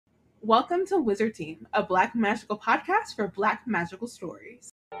Welcome to Wizard Team, a Black magical podcast for Black magical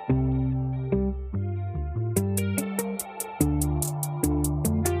stories.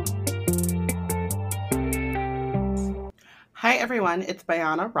 Hi everyone, it's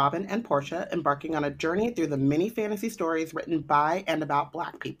Bayana, Robin, and Portia embarking on a journey through the many fantasy stories written by and about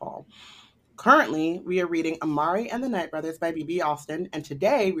Black people. Currently, we are reading Amari and the Night Brothers by B.B. Austin, and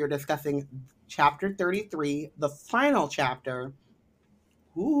today we are discussing chapter 33, the final chapter.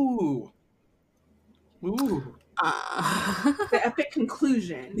 Ooh. The epic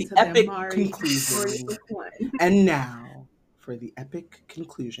conclusion The to epic the Amari conclusion. story book one. And now for the epic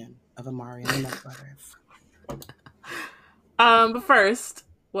conclusion of Amari and the Night Brothers. But first,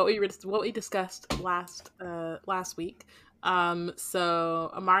 what we discussed last week.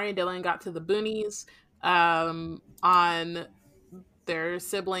 So Amari and Dylan got to the boonies on their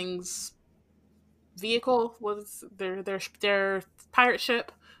siblings' vehicle, was their pirate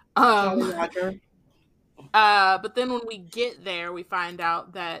ship. Roger. But then when we get there, we find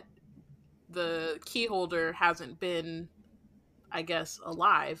out that the key holder hasn't been, I guess,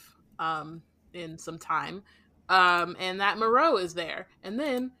 alive in some time. And that Moreau is there. And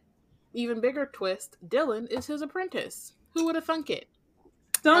then, even bigger twist, Dylan is his apprentice. Who would have thunk it?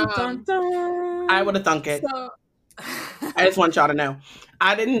 Dun, dun, dun. I would have thunk it. So... I just want y'all to know.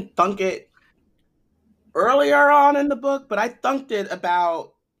 I didn't thunk it earlier on in the book, but I thunked it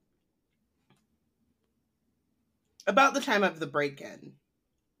about the time of the break-in.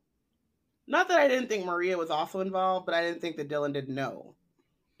 Not that I didn't think Maria was also involved, but I didn't think that Dylan didn't know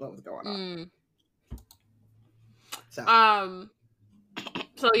what was going on.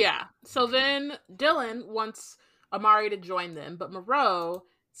 So yeah. So then Dylan wants Amari to join them, but Moreau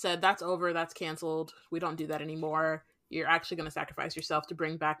said, that's over, that's canceled. We don't do that anymore. You're actually going to sacrifice yourself to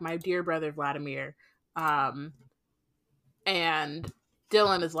bring back my dear brother Vladimir. And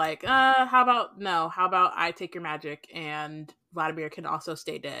Dylan is like, how about I take your magic and Vladimir can also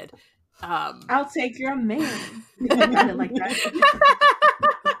stay dead. I'll take your man. I didn't like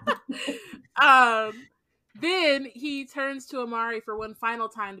that. Then he turns to Amari for one final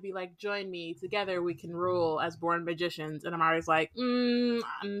time to be like, join me. Together we can rule as born magicians. And Amari's like,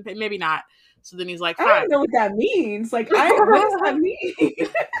 maybe not. So then he's like, fine. I don't know what that means. Like, what does that mean?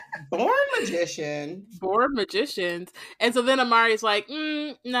 Born magicians. And so then Amari's like,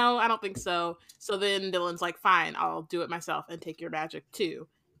 no, I don't think so. So then Dylan's like, fine, I'll do it myself and take your magic too.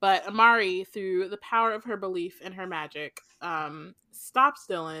 But Amari, through the power of her belief in her magic, stops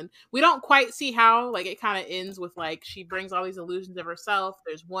Dylan. We don't quite see how. Like, it kind of ends with, like, she brings all these illusions of herself.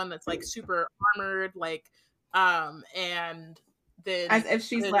 There's one that's, like, super armored, like, and then... As if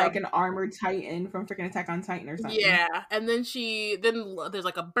she's, like, an armored Titan from freaking Attack on Titan or something. Yeah, and then there's,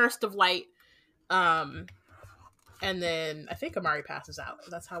 like, a burst of light, and then I think Amari passes out.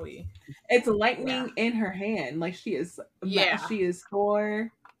 That's how we... It's lightning in her hand. Like, she is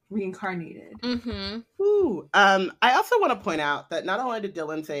Thor reincarnated. Mm-hmm. Ooh. I also want to point out that not only did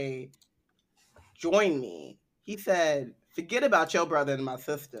Dylan say, join me, he said, forget about your brother and my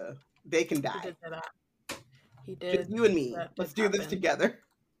sister. They can die. He did say that. He did. Just you and me. Let's do this together. And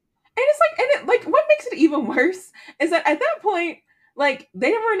it's like, what makes it even worse is that at that point, like,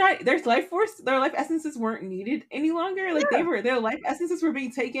 they were not, their life essences weren't needed any longer. Like, their life essences were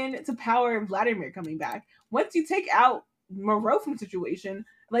being taken to power Vladimir coming back. Once you take out Moreau from the situation,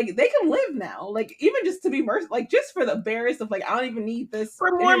 like, they can live now. Like, even just to be like, just for the barest of, like, I don't even need this.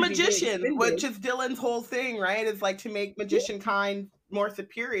 For more magician, which is Dylan's whole thing, right? It's like to make magician kind more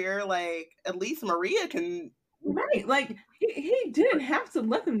superior. Like, at least Maria can. Right, like he didn't have to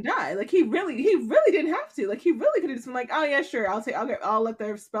let them die. Like he really didn't have to. Like he really could have just been like, oh yeah, sure, I'll let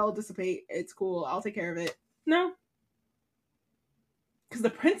their spell dissipate. It's cool. I'll take care of it. No, because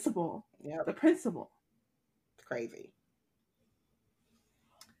the principle. It's crazy.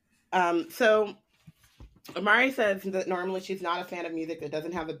 So Amari says that normally she's not a fan of music that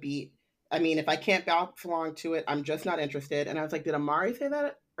doesn't have a beat. I mean, if I can't bounce along to it, I'm just not interested. And I was like, did Amari say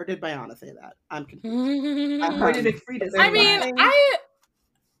that? Or did Bayana say that? I'm confused. Or did Frida say I mean,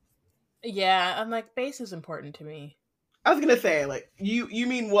 I'm like, bass is important to me. I was going to say, like, you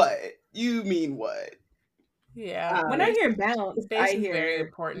mean what? You mean what? Yeah. When I hear bounce, bass I is hear very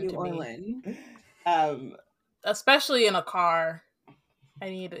important New to Orleans. Me. Especially in a car.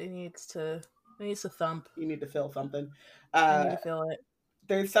 It needs to thump. You need to feel something. I need to feel it.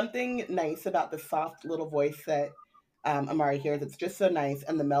 There's something nice about the soft little voice that Amari hears. It's just so nice,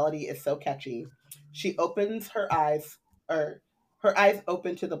 and the melody is so catchy. She opens her eyes, or her eyes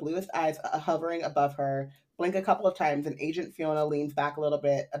open to the bluest eyes hovering above her, blink a couple of times, and Agent Fiona leans back a little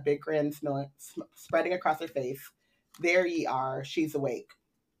bit, a big grin spreading across her face. There ye are, she's awake.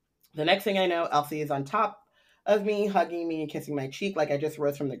 The next thing I know, Elsie is on top of me, hugging me and kissing my cheek like I just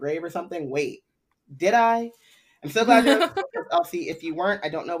rose from the grave or something. Wait, did I? I'm so glad you're with Elsie. If you weren't, I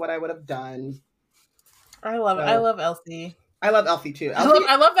don't know what I would have done. I So love Elsie. I love Elsie too. I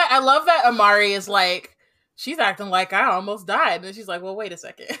love that Amari is like, she's acting like I almost died, and then she's like, well, wait a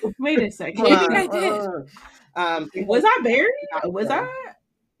second. Wait a second. Maybe I did. Was I buried? Was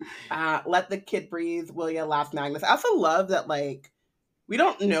I? Let the kid breathe, Willia laughs Magnus. I also love that, like, we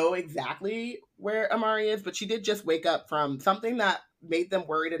don't know exactly where Amari is, but she did just wake up from something that made them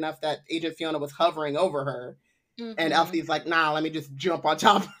worried enough that Agent Fiona was hovering over her. Mm-hmm. And Elsie's like, nah, let me just jump on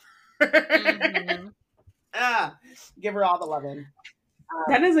top of her. Mm-hmm. Give her all the loving.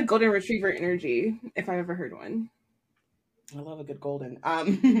 That is a golden retriever energy, if I ever heard one. I love a good golden.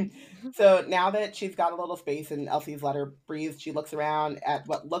 So now that she's got a little space and Elsie's let her breathe, she looks around at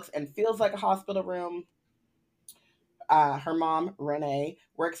what looks and feels like a hospital room. Her mom, Renee,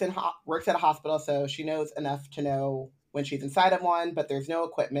 works at a hospital, so she knows enough to know when she's inside of one, but there's no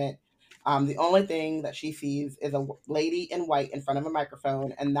equipment. The only thing that she sees is a lady in white in front of a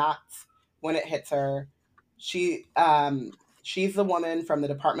microphone, and that's when it hits her. She's the woman from the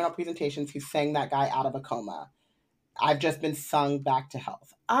departmental presentations who sang that guy out of a coma. I've just been sung back to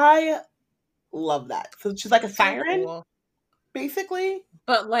health. I love that. So she's like a siren, cool. Basically.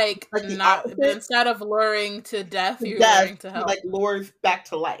 But like not instead of luring to death, you're luring to health. Like lures back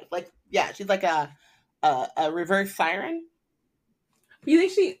to life. Like, yeah, she's like a reverse siren. You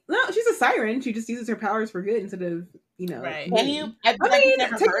think she's a siren. She just uses her powers for good instead of, you know. Right. Can you? I mean,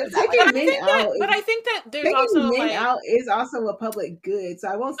 never heard of that. But I think that there's also men out is also a public good, so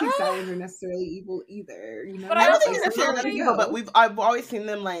I won't say sirens are necessarily evil either. You know, but I don't think they're necessarily evil. But I've always seen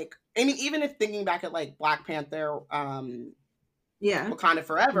them like. I mean, even if thinking back at like Black Panther, Wakanda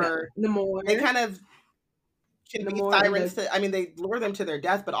Forever, they kind of can be sirens. I mean, they lure them to their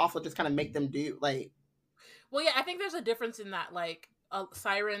death, but also just kind of make them do like. Well, yeah, I think there's a difference in that. Like,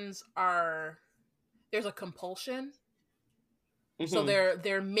 sirens are there's a compulsion. Mm-hmm. So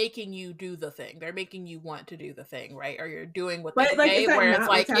they're making you do the thing. They're making you want to do the thing, right? Or you're doing what they say. Where it's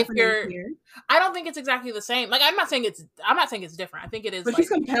like if you're, I don't think it's exactly the same. Like I'm not saying it's different. I think it is. But she's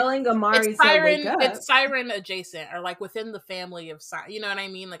compelling Amari. It's siren. It's siren adjacent, or like within the family of siren. You know what I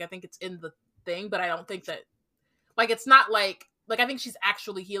mean? Like I think it's in the thing, but I don't think that. Like it's not like I think she's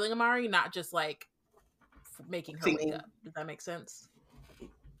actually healing Amari, not just like making her wake up. Does that make sense?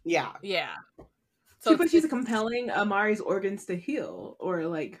 Yeah. Yeah. So she's compelling Amari's organs to heal, or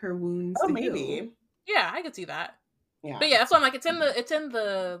like her wounds to heal. Yeah, I could see that. Yeah, but yeah, that's why I'm like, it's in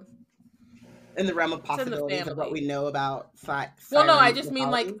the realm of possibilities of what we know about. Well, no, I just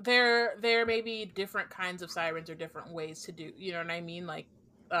mean like there may be different kinds of sirens or different ways to do. You know what I mean? Like,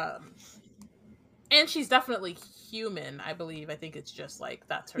 and she's definitely human. I believe. I think it's just like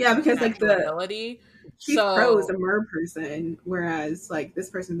that's her. Yeah, because like the ability. She's Crow is a mer person, whereas like this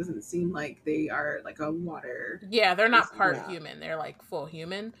person doesn't seem like they are like a water. Yeah, they're not part human. They're like full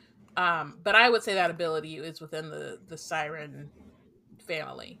human. But I would say that ability is within the siren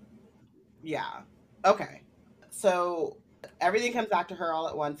family. Yeah. Okay. So everything comes back to her all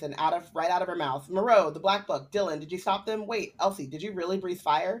at once, and right out of her mouth, Moreau, the Black Book, Dylan, did you stop them? Wait, Elsie, did you really breathe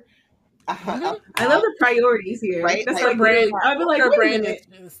fire? I love the priorities here. Right? That's like brain. I'd be like, her brain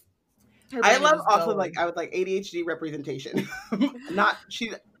is. I love also going. I would like ADHD representation.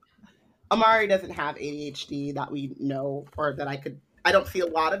 Amari doesn't have ADHD that we know, or that I don't see a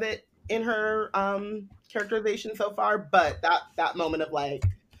lot of it in her characterization so far, but that moment of like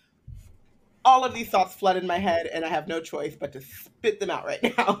all of these thoughts flood in my head and I have no choice but to spit them out right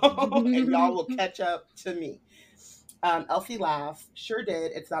now. And y'all will catch up to me. Elsie laughs. Sure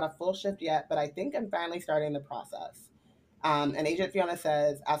did. It's not a full shift yet, but I think I'm finally starting the process. And Agent Fiona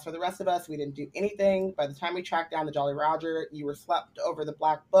says, as for the rest of us, we didn't do anything. By the time we tracked down the Jolly Roger, you were swept over the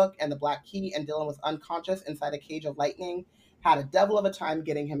Black Book and the Black Key, and Dylan was unconscious inside a cage of lightning. Had a devil of a time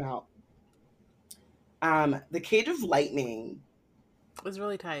getting him out. The cage of lightning was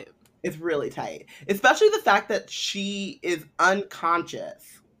really tight. It's really tight. Especially the fact that she is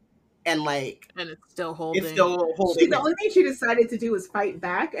unconscious. And it's still holding. The only thing she decided to do was fight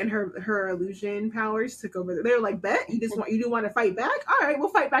back, and her illusion powers took over. They were like, "Bet you do want to fight back? All right, we'll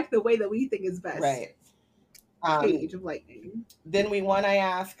fight back the way that we think is best." Right. Cage of lightning. Then I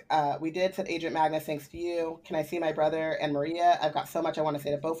ask, we did, said Agent Magnus, thanks to you. Can I see my brother and Maria? I've got so much I want to say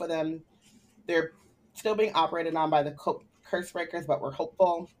to both of them. They're still being operated on by the curse breakers, but we're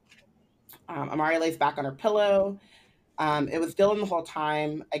hopeful. Amari lays back on her pillow. It was Dylan the whole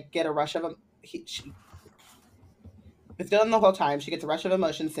time. I get a rush of it's Dylan the whole time. She gets a rush of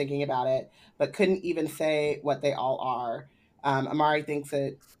emotions thinking about it, but couldn't even say what they all are. Amari thinks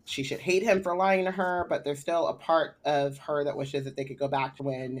that she should hate him for lying to her, but there's still a part of her that wishes that they could go back to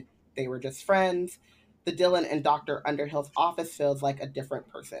when they were just friends. The Dylan in Dr. Underhill's office feels like a different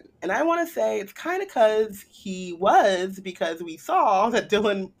person. And I want to say it's kind of because we saw that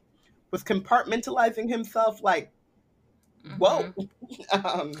Dylan was compartmentalizing himself like, whoa.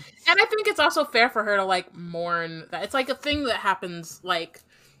 And I think it's also fair for her to like mourn that. It's like a thing that happens like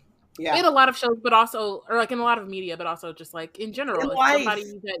in a lot of shows, but also, or like in a lot of media, but also just like in general, in it's life. somebody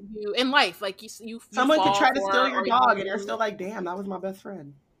that you in life, like you someone could try to for, steal your dog, and you're you... still like, damn, that was my best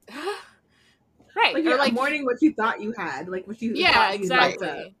friend. Right, like, or like mourning what you thought you had, like what you yeah, thought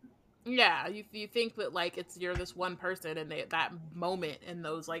exactly. Yeah, you think that like you're this one person, and that moment and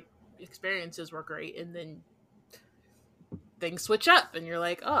those like experiences were great, and then things switch up, and you're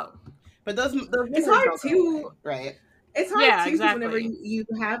like, oh. But those it's hard too, right? It's hard Yeah, too, exactly. whenever you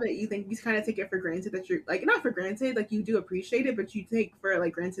have it, you think you kind of take it for granted that you're like, not for granted, like you do appreciate it, but you take for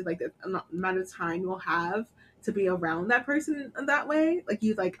like granted like the amount of time you'll have to be around that person in that way. Like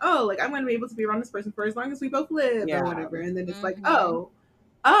you like, oh, like I'm going to be able to be around this person for as long as we both live or whatever, and then it's like, oh,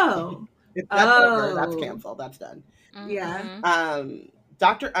 that's over. That's canceled. That's done. Yeah.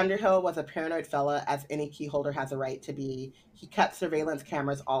 Dr. Underhill was a paranoid fella, as any key holder has a right to be. He kept surveillance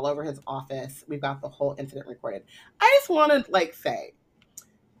cameras all over his office. We've got the whole incident recorded. I just want to like say,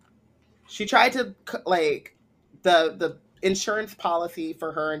 she tried to like the insurance policy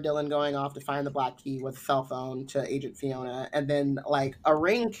for her and Dylan going off to find the black key was cell phone to Agent Fiona, and then like a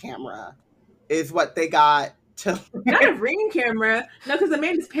Ring camera is what they got to not a Ring camera. No, because the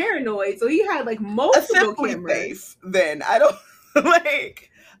man is paranoid, so he had like multiple cameras. Safe, then I don't like.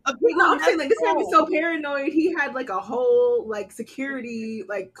 No, I'm saying like this man was so paranoid. He had like a whole like security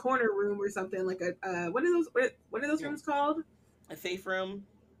like corner room or something, like a what are those rooms called? A safe room.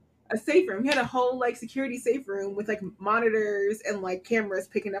 A safe room. He had a whole like security safe room with like monitors and like cameras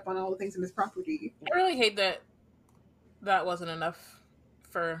picking up on all the things in his property. I really hate that wasn't enough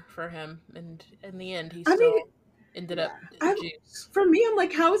for him, and in the end, he still ended up juice. For me, I'm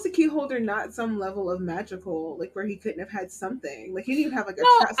like, how is the key holder not some level of magical, like where he couldn't have had something? Like he didn't even have like a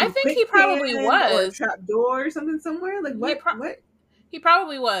trap. I think he probably was, or a trap door or something somewhere. Like what? What? He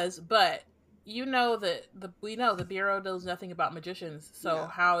probably was, but you know that we know the Bureau knows nothing about magicians, so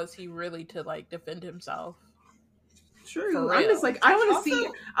how is he really to like defend himself? True. I'm just like, I want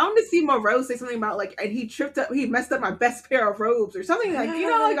to see Moreau say something about like, and he messed up my best pair of robes or something, like, you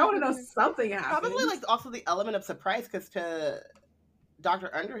know, like I want to know something happened. Probably like also the element of surprise, because to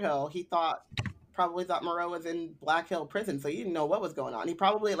Dr. Underhill, he probably thought Moreau was in Black Hill prison, so he didn't know what was going on. He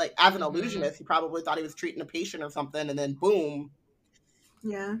probably, like, as an illusionist, he probably thought he was treating a patient or something, and then boom.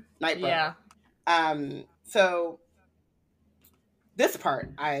 Yeah. Night bird. So this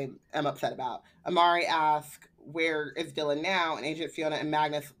part I am upset about. Amari asks, where is Dylan now? And Agent Fiona and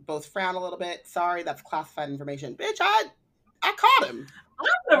Magnus both frown a little bit. Sorry, that's classified information. Bitch, I caught him.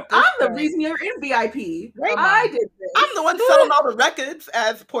 I'm the reason you're in VIP. Right? I did this. I'm the one selling all the records,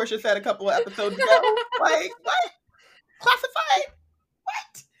 as Portia said a couple of episodes ago. Like, what? Classified?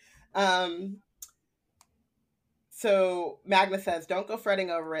 What? So Magnus says, don't go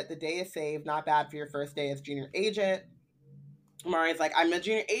fretting over it. The day is saved. Not bad for your first day as junior agent. Mari's like, I'm a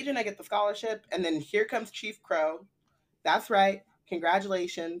junior agent. I get the scholarship. And then here comes Chief Crow. That's right.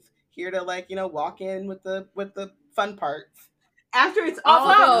 Congratulations. Here to, like, you know, walk in with the fun parts. After it's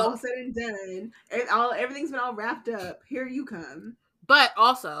all said and done, everything's been all wrapped up. Here you come. But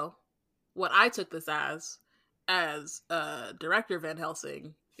also, what I took this as Director Van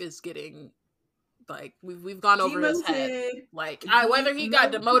Helsing is getting, like, we've gone over his head. Like, whether he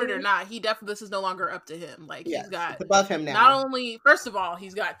got demoted or not, this is no longer up to him. Like, he's got, it's above him now. Not only, first of all,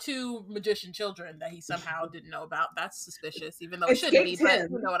 he's got 2 magician children that he somehow didn't know about. That's suspicious, even though it shouldn't be, but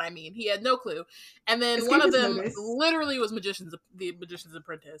you know what I mean. He had no clue. And then one of them literally was the magician's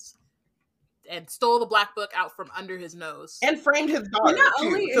apprentice, and stole the black book out from under his nose and framed his daughter.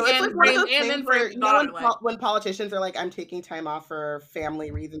 When politicians are like, I'm taking time off for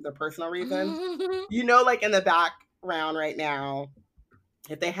family reasons or personal reasons, you know, like in the background right now,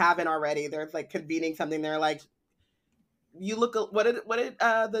 if they haven't already, there's like convening something. They're like, you look, what did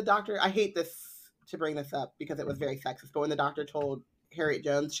the doctor, I hate this to bring this up because it was very sexist, but when the doctor told Harriet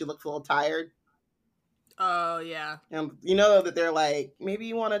Jones she looks a little tired. Oh, yeah. And you know that they're like, maybe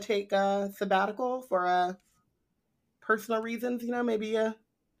you want to take a sabbatical for personal reasons, you know, maybe you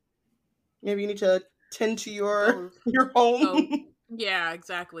need to tend to your home. Yeah,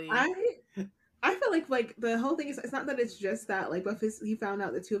 exactly. I feel like the whole thing is, it's not that it's just that like Buff he found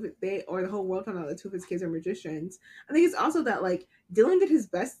out the two of it, they, or the whole world found out the two of his kids are magicians. I think it's also that like Dylan did his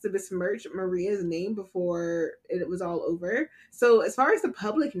best to besmirch Maria's name before it was all over. So as far as the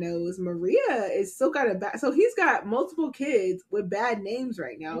public knows, Maria is still got a bad. So he's got multiple kids with bad names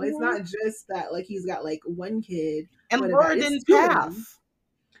right now. It's not just that like he's got like one kid And with Laura didn't pass.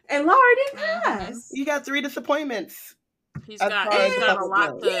 And Laura didn't pass. You got 3 disappointments. He's got a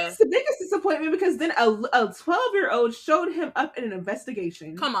lot to. He's the biggest disappointment because then a 12-year-old showed him up in an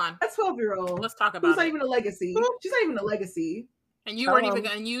investigation. Come on, a 12-year-old. Let's talk about who's not even a legacy. She's not even a legacy. And you weren't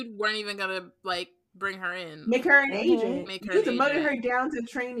even gonna like bring her in, make her an agent. You demoted her down to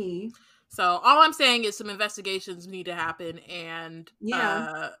trainee. So all I'm saying is some investigations need to happen, and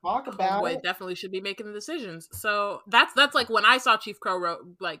talk about it. Definitely should be making the decisions. So that's like when I saw Chief Crow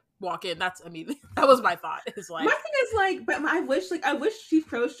walk in. That's immediately that was my thought. It's like my thing is like, but I wish Chief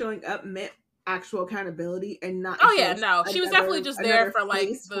Crow showing up meant actual accountability and not. Oh yeah, no, she was definitely just there for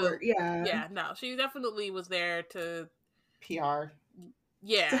like no, she definitely was there to PR.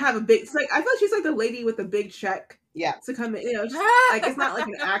 Yeah, to have a big. It's like I feel like she's like the lady with the big check. Yeah, to come in, like it's not like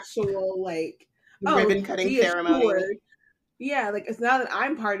an actual like ribbon cutting ceremony. Yeah, like it's now that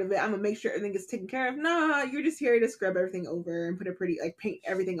I'm part of it, I'm gonna make sure everything gets taken care of. Nah, you're just here to scrub everything over and put a pretty like paint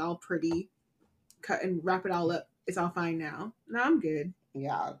everything all pretty, cut and wrap it all up. It's all fine now. No, I'm good.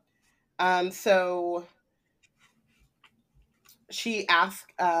 Yeah. So she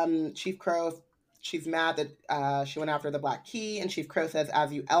asked Chief Crow if she's mad that she went after the Black Key, and Chief Crow says,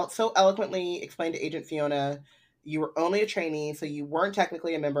 as you so eloquently explained to Agent Fiona, you were only a trainee, so you weren't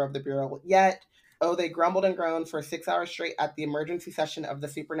technically a member of the Bureau yet. Oh, they grumbled and groaned for 6 hours straight at the emergency session of the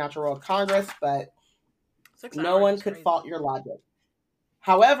Supernatural World Congress, but no one could fault your logic.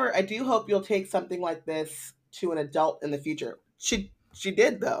 However, I do hope you'll take something like this to an adult in the future. She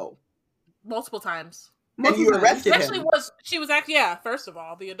did, though. Multiple times. And you arrested him. She was actually, first of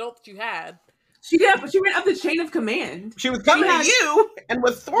all, the adult that you had. She did, but she went up the chain of command. She was coming to you and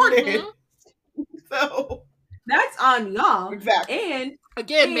was thwarted. Mm-hmm. So that's on y'all. Exactly. And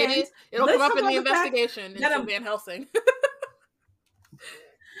again, maybe it'll come up in the investigation into Van Helsing.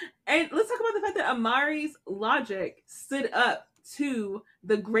 And let's talk about the fact that Amari's logic stood up to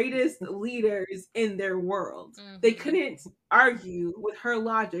the greatest leaders in their world. Mm-hmm. They couldn't argue with her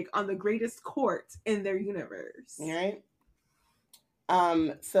logic on the greatest court in their universe. All right.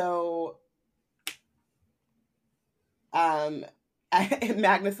 So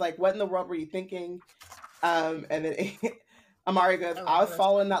Magnus like, what in the world were you thinking? And then Amari goes, I was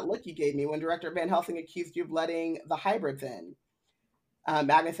following that look you gave me when Director Van Helsing accused you of letting the hybrids in.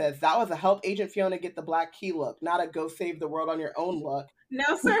 Magnus says, that was a help Agent Fiona get the Black Key look, not a go save the world on your own look.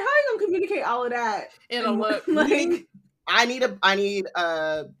 Now, sir, how are you gonna communicate all of that in a look? Like, I need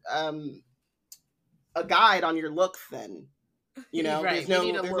a guide on your looks then. You know, right. we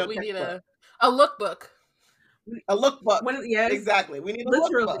need a lookbook. A lookbook. Yes. Exactly. We need a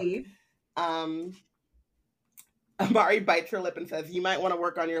literally. Lookbook. Amari bites her lip and says, you might want to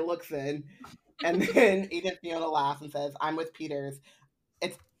work on your looks then. And then Agent Fiona laughs and says, I'm with Peters.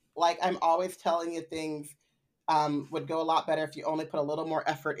 It's like I'm always telling you things would go a lot better if you only put a little more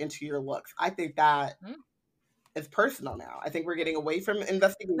effort into your looks. I think that is personal now. I think we're getting away from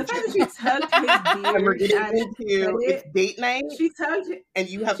investigation. The fact that she tugged his beard. And we're getting into it's date night. She tugged it. And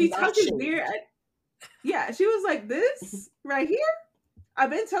you have she tugged his beard. Yeah, she was like, this right here? I've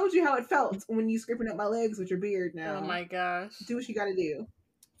been told you how it felt when you scraping up my legs with your beard now. Oh my gosh. Do what you gotta do.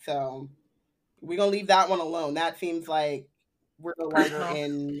 So we're gonna leave that one alone. That seems like we're no longer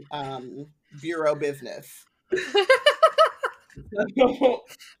in bureau business. So,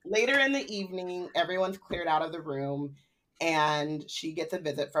 later in the evening, everyone's cleared out of the room, and she gets a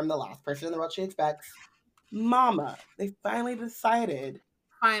visit from the last person in the world she expects, Mama. They finally decided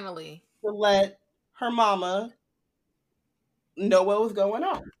to let her mama know what was going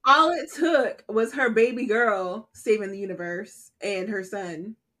on. All it took was her baby girl saving the universe and her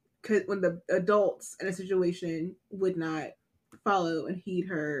son, when the adults in a situation would not follow and heed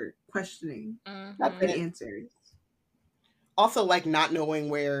her questioning and answers. Also, like not knowing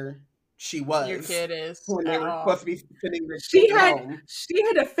where she was. Your kid is when they were supposed to be sitting there. She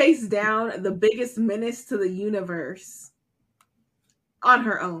had to face down the biggest menace to the universe on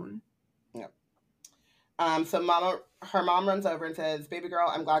her own. Yeah. So her mom runs over and says, baby girl,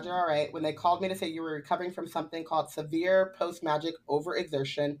 I'm glad you're all right. When they called me to say you were recovering from something called severe post-magic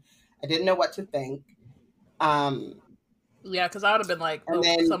overexertion, I didn't know what to think. Yeah, because I would have been like,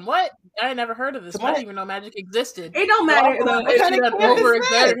 somewhat? I had never heard of this. I didn't even know magic existed. It don't matter. She had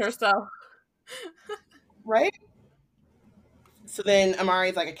overexerted herself. Right? So then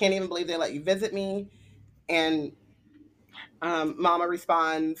Amari's like, I can't even believe they let you visit me. And Mama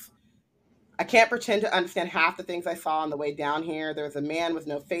responds, I can't pretend to understand half the things I saw on the way down here. There was a man with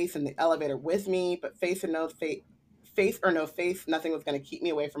no face in the elevator with me, but face or no face, nothing was going to keep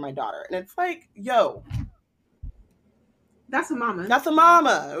me away from my daughter. And it's like, yo, That's a mama. That's a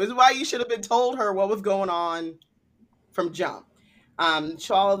mama. It was why you should have been told her what was going on from jump.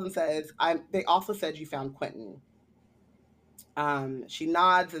 Charles says, they also said you found Quentin. She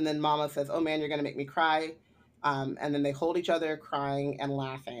nods, and then Mama says, oh man, you're going to make me cry. And then they hold each other crying and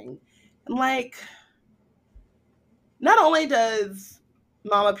laughing. And like, not only does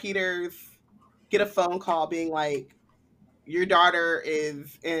Mama Peters get a phone call being like, your daughter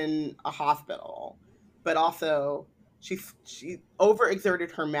is in a hospital, but also she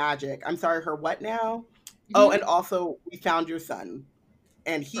overexerted her magic. I'm sorry, her what now? Oh, and also we found your son.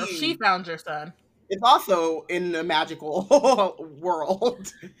 And she found your son. It's also in the magical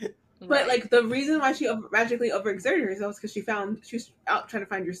world. But like the reason why she magically overexerted herself is because she was out trying to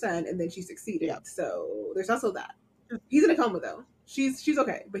find your son, and then she succeeded. Yep. So there's also that. He's in a coma though. She's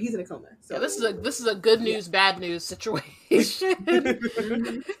okay, but he's in a coma. So yeah, this is a good news, bad news situation.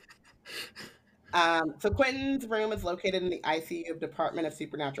 So Quentin's room is located in the ICU of Department of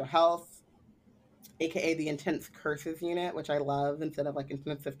Supernatural Health, aka the Intense Curses Unit, which I love instead of like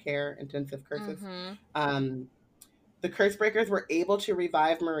intensive care, intensive curses. Mm-hmm. The curse breakers were able to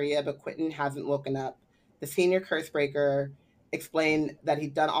revive Maria, but Quentin hasn't woken up. The senior curse breaker explained that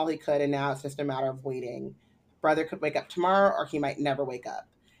he'd done all he could, and now it's just a matter of waiting. Brother could wake up tomorrow, or he might never wake up.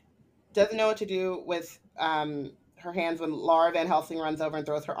 Doesn't know what to do with her hands when Laura Van Helsing runs over and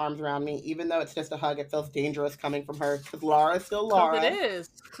throws her arms around me. Even though it's just a hug, it feels dangerous coming from her because Laura is still Laura. It is.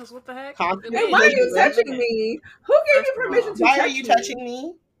 Because what the heck? Hey, why are you touching me? Who gave you permission to touch me? Why are you touching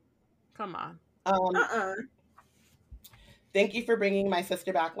me? Come on. Thank you for bringing my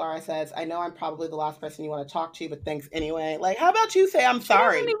sister back, Laura says. I know I'm probably the last person you want to talk to, but thanks anyway. Like, how about you say I'm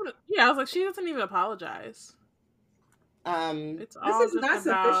sorry? I was like, she doesn't even apologize. This is not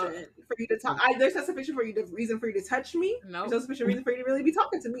sufficient for you to talk. There's not sufficient reason for you to touch me. No, there's no sufficient reason for you to really be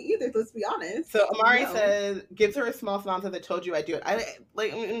talking to me either. Let's be honest. So Amari says, gives her a small smile that told you I do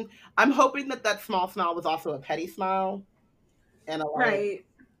it. I'm hoping that small smile was also a petty smile, and right.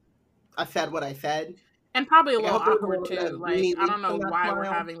 I said what I said, and probably a little awkward too. Like I don't know why we're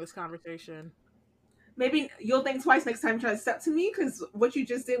having this conversation. Maybe you'll think twice next time you try to step to me, because what you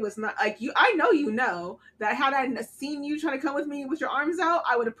just did was not like you. I know that had I seen you trying to come with me with your arms out,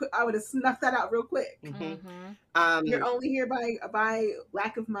 I would have snuffed that out real quick. Mm-hmm. You're only here by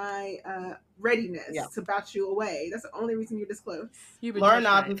lack of my readiness to bat you away. That's the only reason you're this close. Laura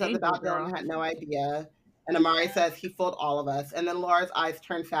nods and says about Dylan had no idea. And Amari says he fooled all of us. And then Laura's eyes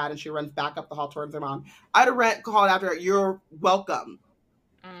turn sad and she runs back up the hall towards her mom. I'd have called after her, you're welcome.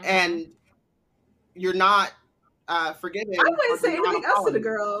 Mm-hmm. And you're not forgiving. I wouldn't say anything else to the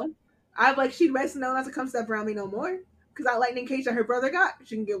girl. I'd like she'd best know not to come step around me no more. Because that lightning cage that her brother got,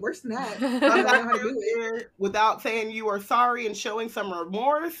 she can get worse than that. I don't know how to do it. Without saying you are sorry and showing some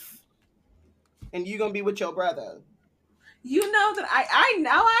remorse, and you gonna be with your brother. You know that I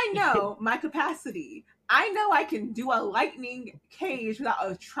know my capacity. I know I can do a lightning cage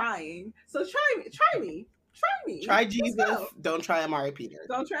without trying. So try me. Try Jesus. Don't try Amari Peters.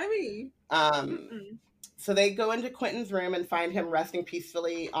 Don't try me. So they go into Quentin's room and find him resting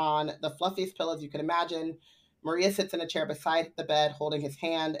peacefully on the fluffiest pillows you can imagine. Maria sits in a chair beside the bed holding his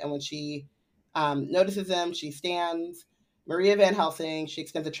hand, and when she notices him, she stands. Maria Van Helsing, she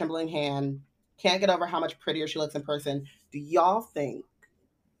extends a trembling hand. Can't get over how much prettier she looks in person. Do y'all think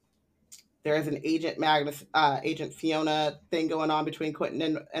there is an Agent Fiona thing going on between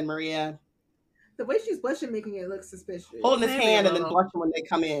Quentin and Maria? The way she's blushing, making it look suspicious. Holding his hand and then blushing when they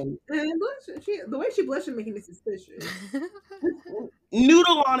come in. And the way she blushing, making it suspicious.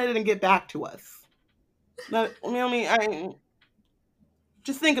 Noodle on it and get back to us. But,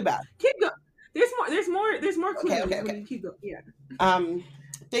 just think about it. Keep going. There's more clues. Okay. Keep going. Yeah.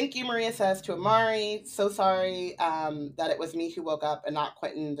 Thank you, Maria says to Amari. So sorry that it was me who woke up and not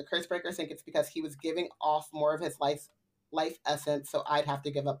Quentin. The curse breakers think it's because he was giving off more of his life essence, so I'd have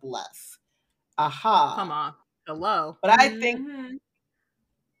to give up less. Aha. Come on. Hello. But I think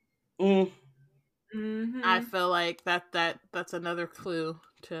I feel like that's another clue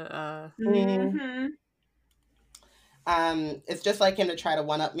to it's just like him to try to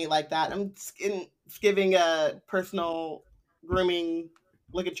one-up me like that. I'm giving a personal grooming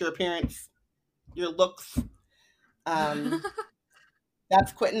look at your appearance, your looks.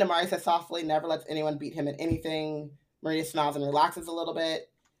 That's Quentin. Amari says softly, never lets anyone beat him at anything. Maria smiles and relaxes a little bit.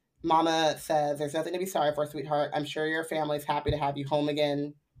 Mama says, "There's nothing to be sorry for, sweetheart. I'm sure your family's happy to have you home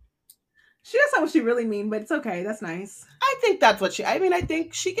again." That's not what she really mean, but it's okay. That's nice. I think that's what I mean, I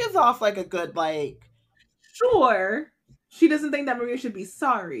think she gives off like a good, like, Sure, she doesn't think that Maria should be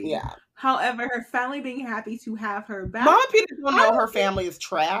sorry. yeah. However, her family being happy to have her back, Mama Peter don't I know her don't care. family is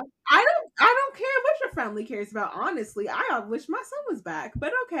trash. I don't care what your family cares about. Honestly, I wish my son was back,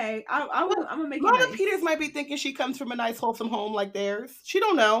 but okay, Well, I'm gonna make it Mama nice. Peters might be thinking she comes from a nice, wholesome home like theirs. She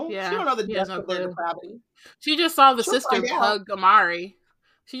don't know. She Yeah, don't know the he has depth no of their clue. depravity. She just saw the She'll sister find out. hug Amari.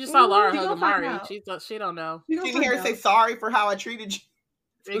 She just saw Laura She hug gonna find Amari. out. She don't know. She She gonna didn't hear find her say out. sorry for how I treated you.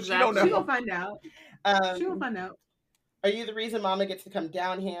 So she don't Exactly. She gonna know. find out. She gonna Um, find out. Are you the reason Mama gets to come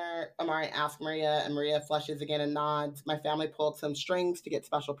down here? Amari asks Maria, and Maria flushes again and nods. My family pulled some strings to get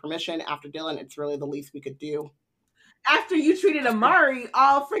special permission. After Dylan, it's really the least we could do. After you treated Amari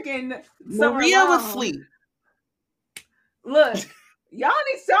all freaking summer Maria was long. asleep. Look, y'all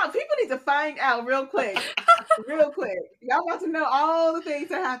people need to find out real quick. Real quick. Y'all about to know all the things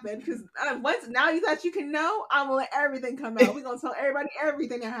that happened. Because once now that you can know, I'm gonna let everything come out. We're gonna tell everybody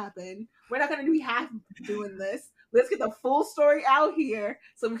everything that happened. We're not gonna be half doing this. Let's get the full story out here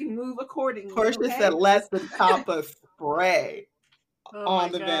so we can move accordingly. Portia Okay? said, "Let the copper spray Oh on my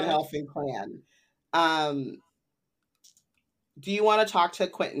the Van god. Helsing clan." Do you want to talk to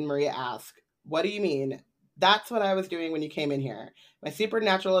Quentin? Maria asked. What do you mean? That's what I was doing when you came in here. My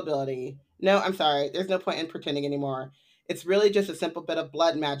supernatural ability. No, I'm sorry. There's no point in pretending anymore. It's really just a simple bit of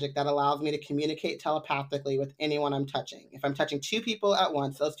blood magic that allows me to communicate telepathically with anyone I'm touching. If I'm touching two people at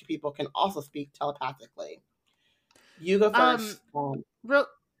once, those two people can also speak telepathically. You go first. Real.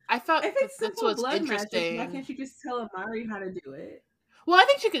 I thought if that it's this simple was blood magic, interesting. why can't you just tell Amari how to do it? Well, I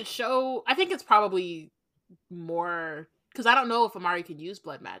think she could show. I think it's probably more because I don't know if Amari can use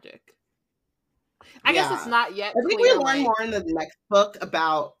blood magic. I guess it's not yet I think clear. we learn more in the next book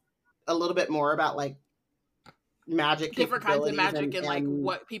about a little bit more about like magic different kinds of capabilities magic and like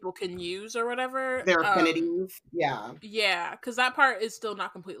what people can use or whatever. their affinities. Yeah, because that part is still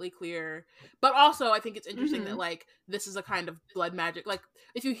not completely clear. But also, I think it's interesting that Mhm. like this is a kind of blood magic. Like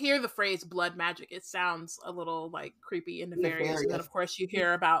if you hear the phrase blood magic, it sounds a little like creepy and nefarious. And then of course you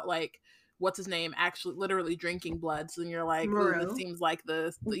hear about like what's his name actually literally drinking blood, so then you're like, ooh, this Moreau. seems like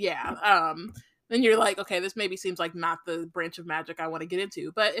then you're like, okay, this maybe seems like not the branch of magic I want to get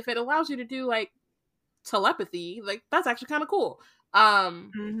into. But if it allows you to do like telepathy, like that's actually kind of cool.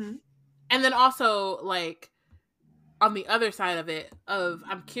 Mhm. And then also like on the other side of it,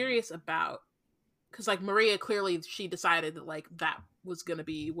 I'm curious about because like Maria clearly she decided that like that was gonna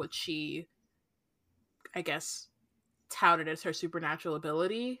be what she, I guess, touted as her supernatural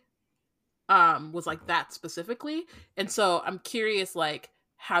ability. Was like that specifically, and so I'm curious like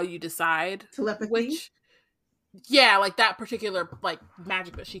how you decide Telepathy. which. Yeah, like that particular like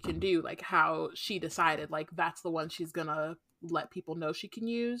magic that she can do, like how she decided like that's the one she's gonna let people know she can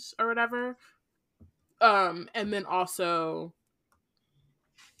use or whatever. And then also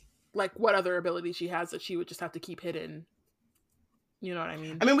like what other ability she has that she would just have to keep hidden. You know what I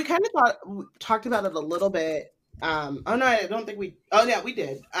mean? I mean, we kind of talked about it a little bit. Oh no, I don't think we. Oh yeah, we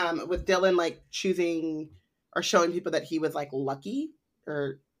did. With Dylan like choosing or showing people that he was like lucky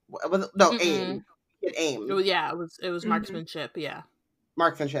or was it, no aim. He had aim. Oh yeah, it was marksmanship. Yeah,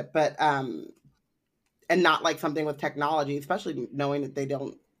 marksmanship, but and not like something with technology, especially knowing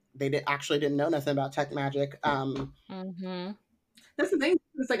that actually didn't know nothing about tech magic. That's the thing.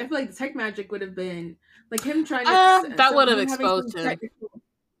 It's like I feel like the tech magic would have been like him trying to. That would have exposed him.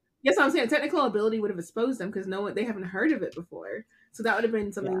 Yes, I'm saying technical ability would have exposed them because they haven't heard of it before. So that would have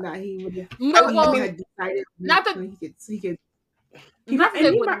been something that he would have. Had decided not that he could. I feel like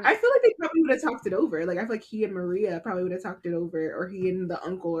they probably would have talked it over. Like I feel like he and Maria probably would have talked it over, or he and the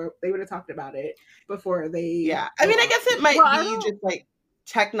uncle, or they would have talked about it before they. Yeah, I mean, I guess it might be just like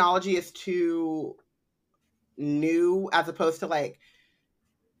technology is too new as opposed to like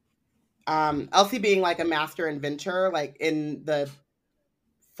Elsie being like a master inventor, like in the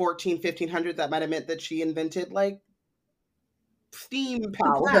 1500s, that might have meant that she invented like steam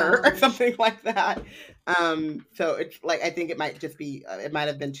power or something like that. So it's like I think it might just be it might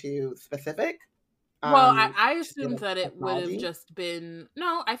have been too specific. Well, I assumed that it would have just been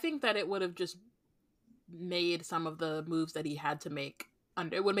I think that it would have just made some of the moves that he had to make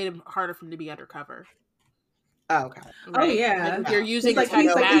it would have made it harder for him to be undercover. Oh, okay. Right? Oh yeah. Like if you're using if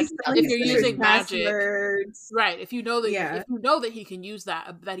you're using magic, right? If you know that if you know that he can use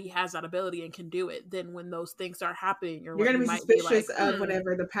that he has that ability and can do it, then when those things start happening, you're gonna be suspicious of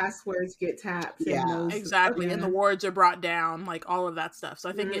whenever the passwords get tapped. Yeah, exactly. Okay. And the wards are brought down, like all of that stuff. So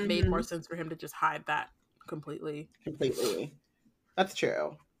I think it made more sense for him to just hide that completely. That's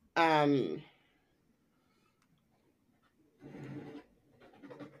true. Um,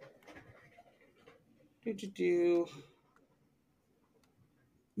 do.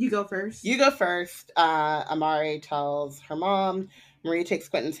 You go first. You go first. Amari tells her mom. Maria takes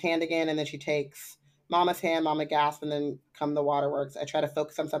Quentin's hand again, and then she takes Mama's hand. Mama gasps, and then come the waterworks. I try to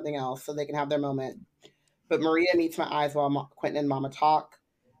focus on something else so they can have their moment. But Maria meets my eyes while Quentin and Mama talk.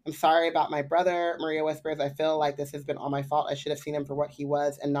 I'm sorry about my brother. Maria whispers, I feel like this has been all my fault. I should have seen him for what he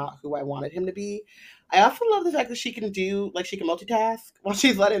was and not who I wanted him to be. I also love the fact that she can she can multitask while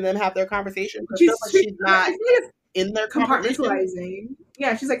she's letting them have their conversation. So she's not in their compartmentalizing.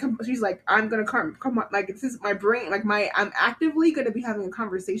 Yeah, she's like, I'm gonna come on, like this is my brain, like I'm actively gonna be having a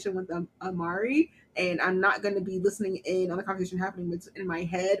conversation with Amari, and I'm not gonna be listening in on the conversation happening in my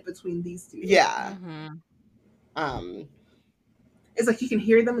head between these two. Yeah. It's like you can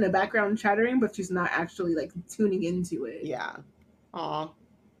hear them in the background chattering, but she's not actually like tuning into it. Yeah. Aw.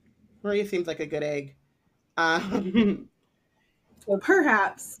 Maria seems like a good egg. Well,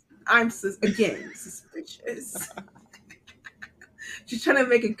 perhaps I'm again suspicious. She's trying to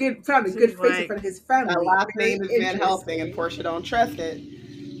make a good face in front of his family. My last name is Van Helsing, and Portia don't trust it.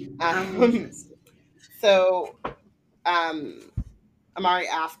 So, Amari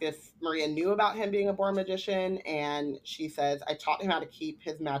asks if Maria knew about him being a born magician, and she says, I taught him how to keep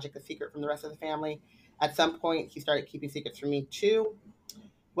his magic a secret from the rest of the family. At some point, he started keeping secrets from me, too.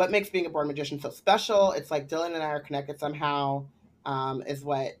 What makes being a born magician so special? It's like Dylan and I are connected somehow, is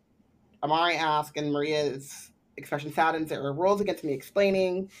what Amari asks, and Maria's expression saddens. There are rules against me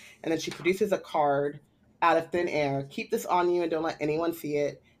explaining, and then she produces a card out of thin air. Keep this on you and don't let anyone see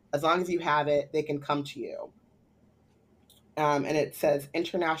it. As long as you have it, they can come to you. And it says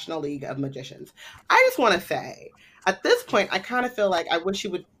International League of Magicians. I just want to say, at this point, I kind of feel like I wish she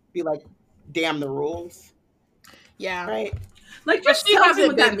would be like, damn the rules. Yeah. Right? Like, just tell me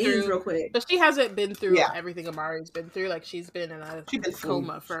what that means real quick. But she hasn't been through everything Amari's been through. Like, she's been in a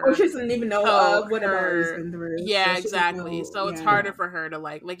coma for... Or she doesn't even know what Amari's been through. Yeah, so exactly. So it's harder for her to,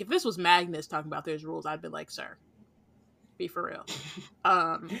 like, if this was Magnus talking about those rules, I'd be like, sir, be for real.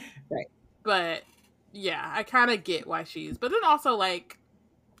 Right. But... yeah, I kind of get why she's, but then also like,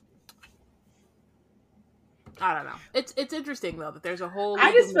 I don't know. It's interesting though that there's a whole.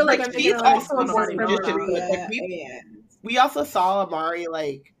 I just feel like she's also a born magician. We also saw Amari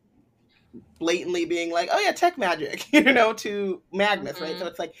like blatantly being like, "Oh yeah, tech magic," to Magnus, right? So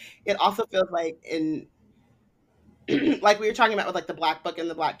it's like it also feels like in like we were talking about with like the Black Book and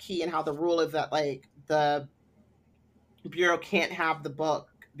the Black Key, and how the rule is that like the Bureau can't have the book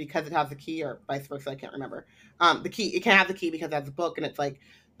because it has the key, or vice versa. I can't remember. The key, it can't have the key because it has the book, and it's like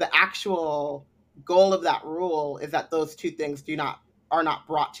the actual goal of that rule is that those two things are not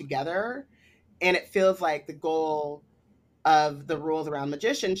brought together, and it feels like the goal of the rules around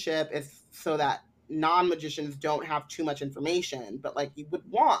magicianship is so that non-magicians don't have too much information, but like you would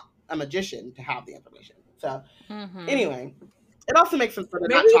want a magician to have the information. So anyway, it also makes sense for them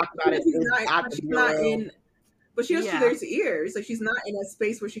not talk about it. But she knows there's ears. Like, she's not in a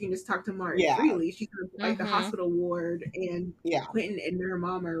space where she can just talk to Mark freely. She's in like the hospital ward, and Quentin and her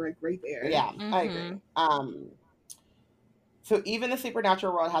mom are like right there. Yeah, I agree. So even the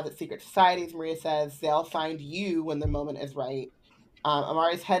supernatural world has its secret societies. Maria says they'll find you when the moment is right.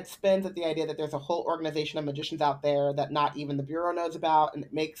 Amari's head spins at the idea that there's a whole organization of magicians out there that not even the Bureau knows about, and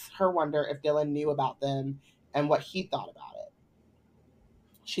it makes her wonder if Dylan knew about them and what he thought about it.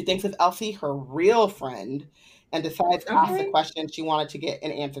 She thinks of Elsie, her real friend, and decides to ask the question she wanted to get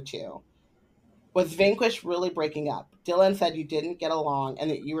an answer to. Was Vanquish really breaking up? Dylan said you didn't get along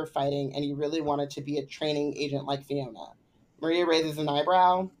and that you were fighting and you really wanted to be a training agent like Fiona. Maria raises an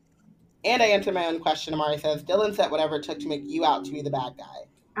eyebrow. And I answer my own question. Amari says, Dylan said whatever it took to make you out to be the bad guy.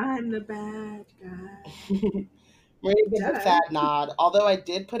 I'm the bad guy. Maria gives a sad nod. Although I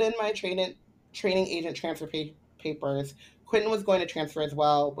did put in my training agent transfer papers, Quentin was going to transfer as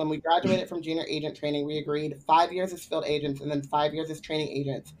well. When we graduated from junior agent training, we agreed 5 years as field agents and then 5 years as training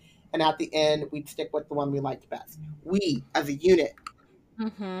agents. And at the end, we'd stick with the one we liked best. We, as a unit,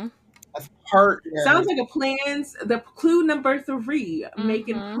 as partners. Sounds like a plans. The clue number 3,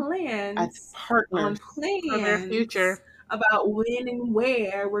 making plans as partners on plans for their future about when and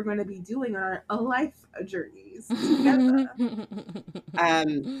where we're going to be doing our life journeys together.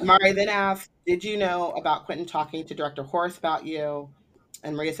 Amari then asked, did you know about Quentin talking to Director Horace about you?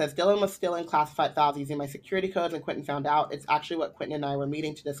 And Maria says, Dylan was stealing classified files using my security codes, and Quentin found out. It's actually what Quentin and I were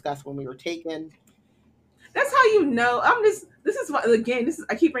meeting to discuss when we were taken. That's how you know.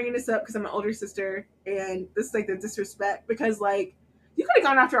 I keep bringing this up because I'm an older sister, and this is like the disrespect, because like you could have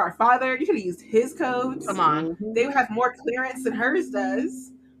gone after our father. You could have used his codes. Come on. They would have more clearance than hers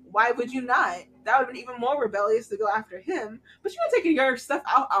does. why would you not? That would have been even more rebellious to go after him. But you're taking your stuff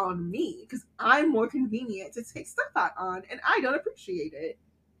out on me because I'm more convenient to take stuff out on, and I don't appreciate it.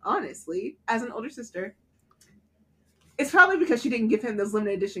 Honestly, as an older sister, it's probably because she didn't give him those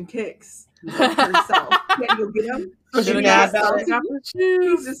limited edition kicks herself. He had to go get them. So Shoulda she's got mad about it. the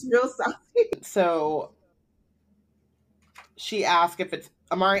shoes. He's just real salty. So she asks if it's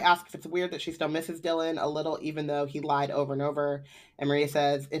Amari asks if it's weird that she still misses Dylan a little, even though he lied over and over. And Maria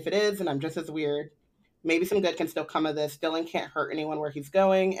says, if it is, then I'm just as weird. Maybe some good can still come of this. Dylan can't hurt anyone where he's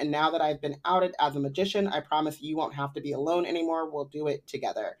going. And now that I've been outed as a magician, I promise you won't have to be alone anymore. We'll do it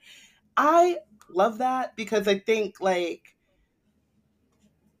together. I love that because I think, like,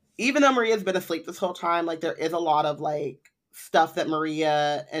 even though Maria's been asleep this whole time, like, there is a lot of, like, stuff that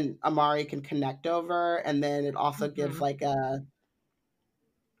Maria and Amari can connect over. And then it also gives, like,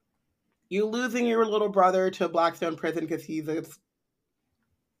 you losing your little brother to Blackstone prison because he's a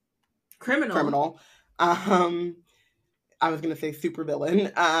criminal. I was going to say super villain.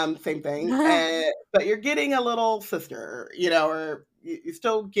 Same thing. But you're getting a little sister, or you're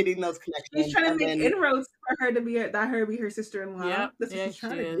still getting those connections. She's trying to make inroads for her to be her sister-in-law. Yep. That's what Yeah, she's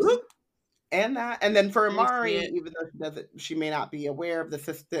trying she to is. do. And then for I see Amari, it. even though she may not be aware of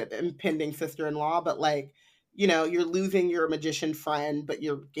the impending sister-in-law, but, like, you're losing your magician friend, but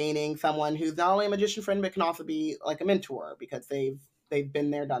you're gaining someone who's not only a magician friend but can also be like a mentor because they've been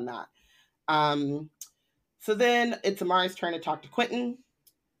there, done that. So then it's Amari's turn to talk to Quentin.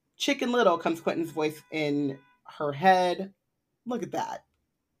 Chicken Little comes Quentin's voice in her head. Look at that.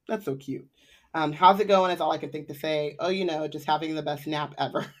 That's so cute. How's it going is all I can think to say. Oh, just having the best nap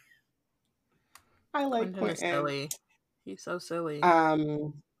ever. I like Quentin is Quentin. silly. He's so silly.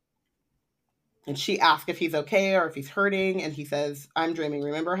 And she asks if he's okay or if he's hurting, and he says, I'm dreaming.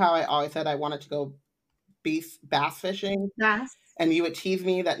 Remember how I always said I wanted to go bass fishing? Yes. And you would tease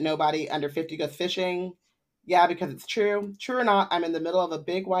me that nobody under 50 goes fishing? Yeah, because it's true. True or not, I'm in the middle of a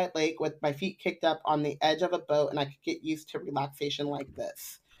big white lake with my feet kicked up on the edge of a boat, and I could get used to relaxation like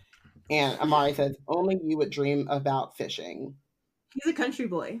this. And Amari says, only you would dream about fishing. He's a country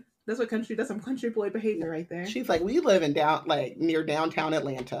boy. That's some country boy behavior right there. She's like, we live in near downtown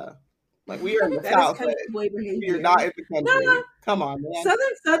Atlanta. Like, we are in the That South. is country boy behavior. You're not in the country. No. Come on, man.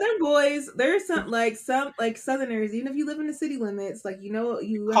 Southern boys, there's some Southerners, even if you live in the city limits, like, you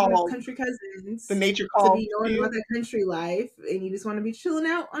have country cousins. The nature call. To be knowing about that country life, and you just want to be chilling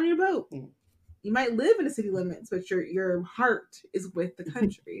out on your boat. You might live in the city limits, but your heart is with the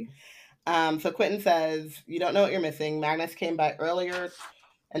country. So Quentin says, you don't know what you're missing. Magnus came by earlier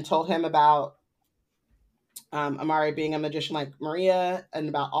and told him about Amari being a magician like Maria and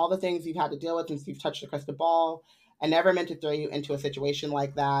about all the things you've had to deal with since you've touched the crystal ball. I never meant to throw you into a situation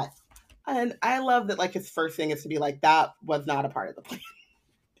like that. And I love that, like, his first thing is to be like, that was not a part of the plan.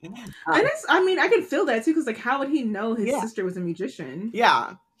 And I can feel that too, because, like, how would he know his sister was a magician?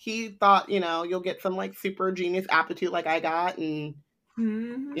 Yeah. He thought, you'll get some, like, super genius aptitude like I got. And,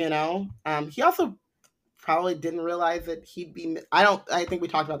 he also probably didn't realize that he'd be, I think we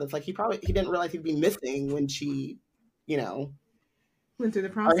talked about this, like, he didn't realize he'd be missing when she, went through the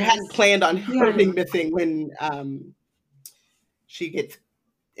process. Or hadn't planned on her being missing when she gets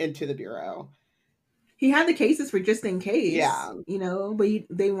into the bureau. He had the cases for just in case. Yeah. But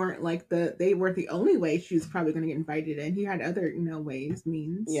they weren't they weren't the only way she was probably going to get invited in. He had other, ways,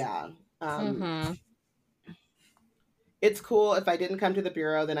 means. Yeah. It's cool. If I didn't come to the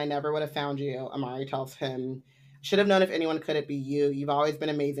bureau, then I never would have found you, Amari tells him. Should have known if anyone could it be you. You've always been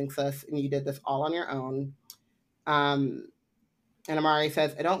amazing, sis, and you did this all on your own. And Amari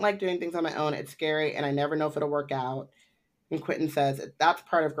says, I don't like doing things on my own. It's scary, and I never know if it'll work out. And Quentin says, that's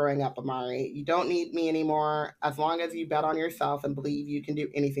part of growing up, Amari. You don't need me anymore. As long as you bet on yourself and believe you can do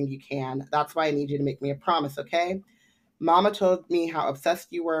anything you can. That's why I need you to make me a promise, okay? Mama told me how obsessed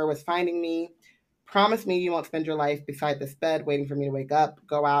you were with finding me. Promise me you won't spend your life beside this bed waiting for me to wake up.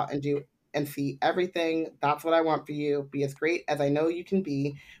 Go out and do and see everything. That's what I want for you. Be as great as I know you can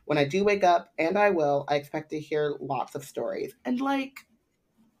be. When I do wake up, and I will, I expect to hear lots of stories. And, like,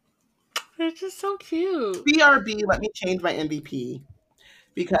 they're just so cute. BRB, let me change my MVP.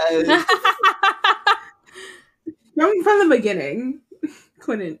 Because from the beginning,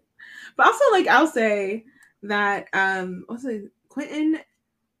 Quentin. But also, like, I'll say that Quentin,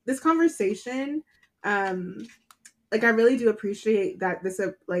 this conversation, like, I really do appreciate that this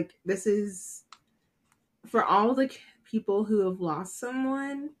is for all the people who have lost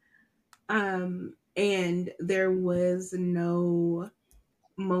someone, and there was no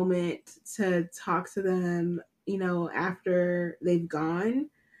moment to talk to them, after they've gone.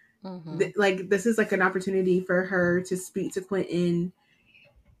 Like, this is like an opportunity for her to speak to Quentin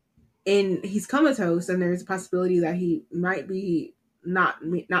he's comatose, and there's a possibility that he might be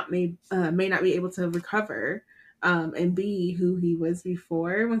may not be able to recover, and be who he was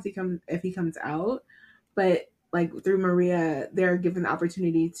before once if he comes out. But like through Maria, they're given the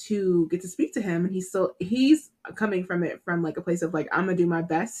opportunity to get to speak to him, and he's coming from it from like a place of like, I'm gonna do my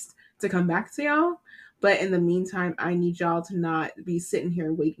best to come back to y'all, but in the meantime, I need y'all to not be sitting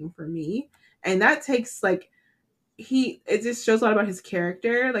here waiting for me. And that takes like it just shows a lot about his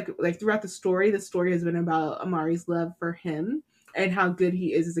character. Like throughout the story has been about Amari's love for him and how good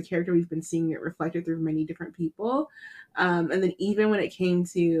he is as a character. We've been seeing it reflected through many different people. And then even when it came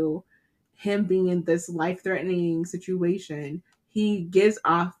to him being in this life-threatening situation, he gives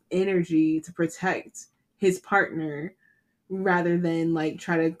off energy to protect his partner rather than like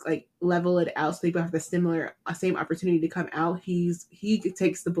try to like level it out so they both have the same opportunity to come out. He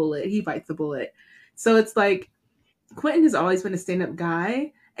takes the bullet, he bites the bullet. So it's like Quentin has always been a stand-up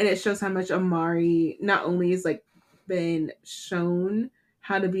guy, and it shows how much Amari not only has like been shown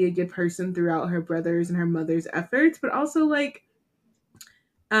how to be a good person throughout her brother's and her mother's efforts, but also like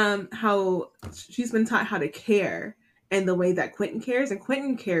how she's been taught how to care and the way that Quentin cares. And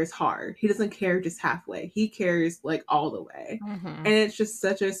Quentin cares hard. He doesn't care just halfway. He cares like all the way. Mm-hmm. And it's just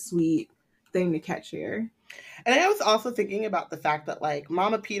such a sweet thing to catch here. And I was also thinking about the fact that like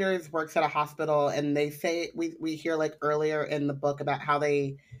Mama Peters works at a hospital, and they say we hear like earlier in the book about how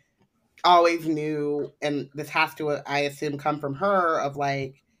they always knew, and this has to, I assume, come from her, of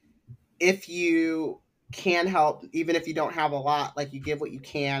like, if you can help, even if you don't have a lot, like you give what you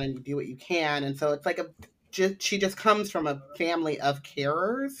can and you do what you can. And so it's like she just comes from a family of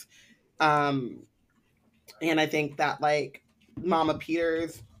carers. And I think that like Mama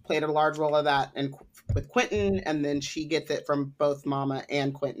Peters played a large role of that and with Quentin, and then she gets it from both Mama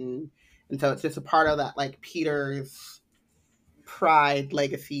and Quentin. And so it's just a part of that like Peters pride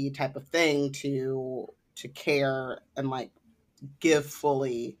legacy type of thing to care and like give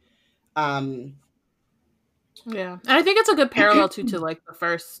fully. Yeah. And I think it's a good parallel to like the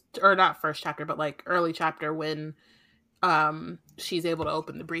first, or not first chapter, but like early chapter when she's able to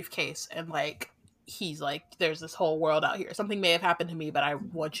open the briefcase and like he's like, there's this whole world out here. Something may have happened to me, but I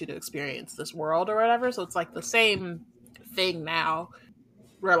want you to experience this world or whatever. So it's like the same thing now,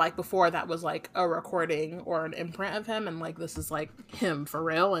 where like before that was like a recording or an imprint of him, and like this is like him for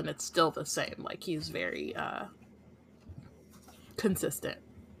real, and it's still the same. Like he's very consistent.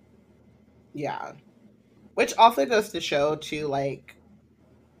 Yeah. Which also goes to show too, like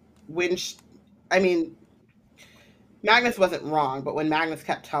when I mean, Magnus wasn't wrong, but when Magnus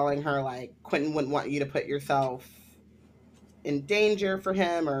kept telling her like Quentin wouldn't want you to put yourself in danger for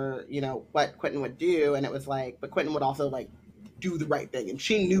him, or you know what Quentin would do, and it was like, but Quentin would also like do the right thing, and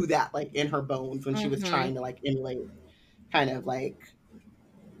she knew that like in her bones when she was trying to like emulate kind of like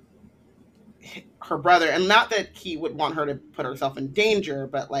her brother. And not that he would want her to put herself in danger,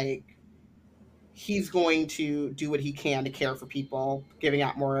 but like he's going to do what he can to care for people, giving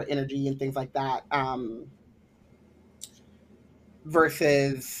out more energy and things like that,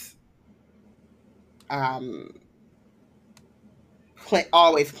 versus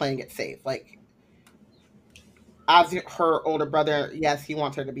always playing it safe. Like as her older brother, yes, he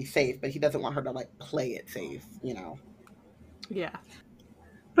wants her to be safe, but he doesn't want her to like play it safe, you know. Yeah.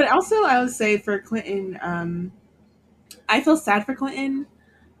 But also, I would say for Clinton, I feel sad for Clinton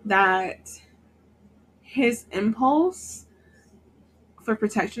that his impulse for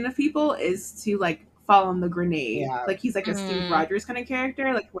protection of people is to like fall on the grenade. Yeah. Like he's like a Steve Rogers kind of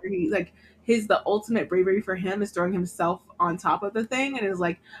character, like where he like the ultimate bravery for him is throwing himself on top of the thing, and is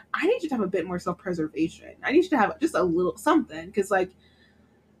like, I need you to have a bit more self-preservation. I need you to have just a little something, because like,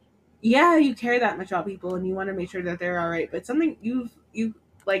 yeah, you care that much about people and you want to make sure that they're all right, but something you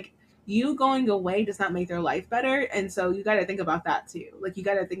like, you going away does not make their life better. And so you got to think about that too. Like you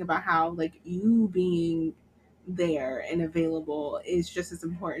got to think about how like you being there and available is just as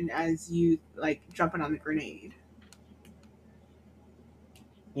important as you like jumping on the grenade.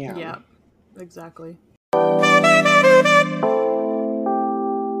 Yeah, exactly.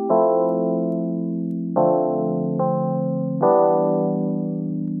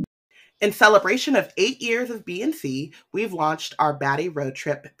 In celebration of 8 years of B&C, we've launched our Baddie Road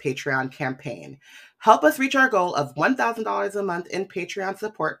Trip Patreon campaign. Help us reach our goal of $1,000 a month in Patreon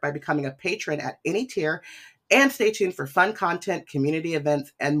support by becoming a patron at any tier, and stay tuned for fun content, community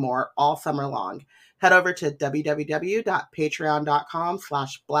events, and more all summer long. Head over to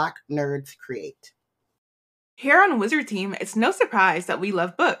www.patreon.com/blacknerdscreate. Here on Wizard Team, it's no surprise that we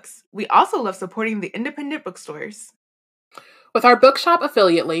love books. We also love supporting the independent bookstores. With our bookshop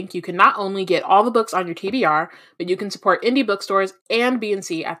affiliate link, you can not only get all the books on your TBR, but you can support indie bookstores and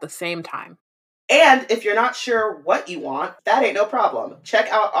B&C at the same time. And if you're not sure what you want, that ain't no problem. Check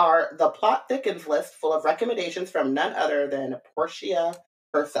out our The Plot Thickens list full of recommendations from none other than Portia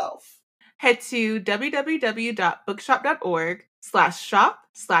herself. Head to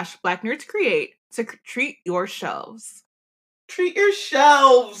www.bookshop.org/shop/BlackNerdsCreate to treat your shelves. Treat your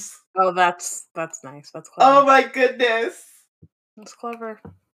shelves. Oh, that's nice. That's clever. Oh my goodness. That's clever.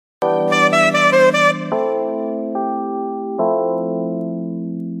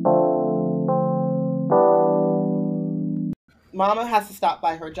 Mama has to stop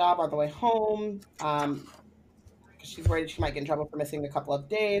by her job on the way home because she's worried she might get in trouble for missing a couple of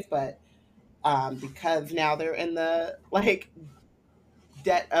days, but because now they're in the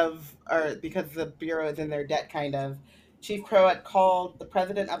debt of, or because the bureau is in their debt, kind of. Chief Croat called the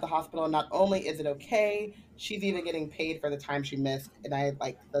president of the hospital. Not only is it okay, she's even getting paid for the time she missed. And I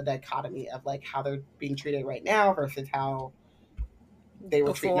like the dichotomy of like how they're being treated right now versus how they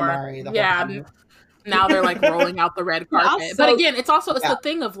were treating Amari the whole time. Now they're like rolling out the red carpet. Also, but again, it's the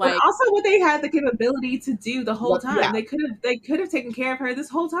thing of like, but also what they had the capability to do the whole time. Yeah. They could have taken care of her this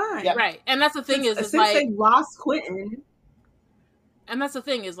whole time. Yep. Right. And that's the thing since they lost Quentin. And that's the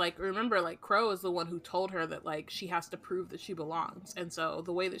thing is like, remember, like Crow is the one who told her that like she has to prove that she belongs. And so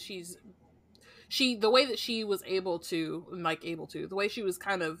the way that she was able to, the way she was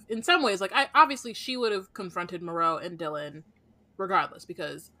kind of, in some ways, like obviously she would have confronted Moreau and Dylan regardless,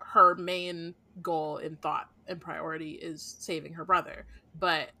 because her main goal in thought and priority is saving her brother.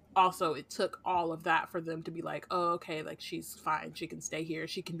 But also it took all of that for them to be like, oh, okay, like she's fine, she can stay here,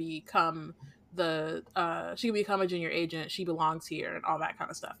 she can become a junior agent, she belongs here, and all that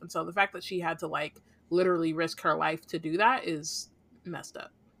kind of stuff. And so the fact that she had to like literally risk her life to do that is messed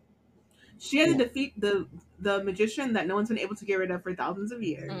up. She had to defeat the magician that no one's been able to get rid of for thousands of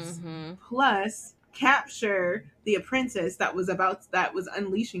years. Mm-hmm. Plus capture the apprentice that was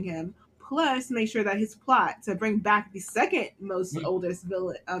unleashing him. Plus make sure that his plot to bring back the second most oldest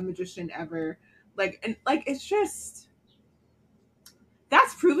villain magician ever. It's just,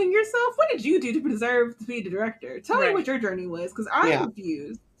 that's proving yourself. What did you do to deserve to be the director? Tell me what your journey was, because I'm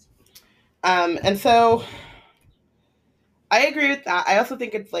confused. And so I agree with that. I also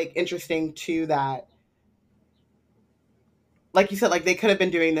think it's like interesting too that, like you said, like they could have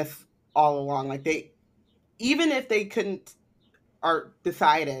been doing this all along. Like even if they couldn't, or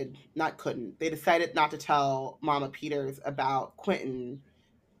decided not to tell Mama Peters about Quentin,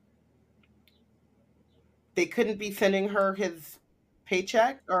 they couldn't be sending her his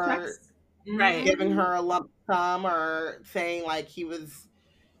paycheck or giving her a lump sum or saying like he was,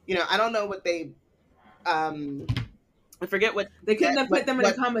 I don't know what they, I forget what they couldn't have put them in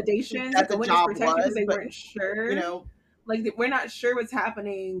accommodations like a witness protection because they weren't sure. Like, we're not sure what's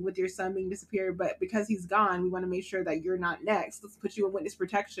happening with your son being disappeared, but because he's gone, we want to make sure that you're not next. Let's put you in witness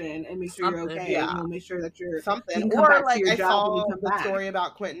protection and make sure you're okay. Yeah. And we'll make sure that you're something. You can come or back like to your I job saw when you come the back. Story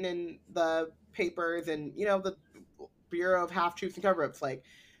about Quentin in the papers and the Bureau of Half Truths and Cover-Ups. Like,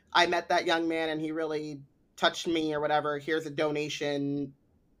 I met that young man and he really touched me or whatever. Here's a donation,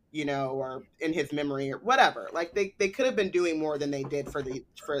 or in his memory or whatever. Like they could have been doing more than they did for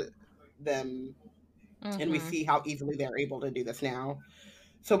them. Mm-hmm. And we see how easily they're able to do this now.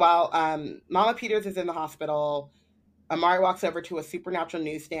 So while Mama Peters is in the hospital, Amari walks over to a supernatural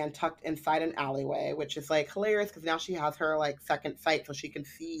newsstand tucked inside an alleyway, which is like hilarious because now she has her like second sight, so she can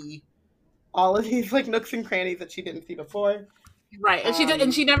see all of these like nooks and crannies that she didn't see before. Right,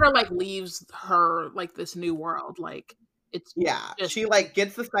 and she never like leaves her like this new world. Like it's she like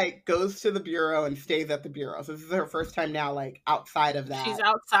gets the sight, goes to the bureau, and stays at the bureau. So this is her first time now, like outside of that. She's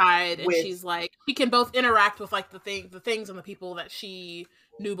outside, and she's like she can both interact with like the things and the people that she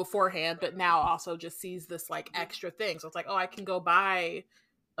knew beforehand, but now also just sees this like extra thing. So it's like, oh, I can go buy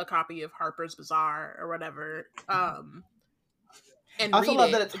a copy of Harper's Bazaar or whatever. And I also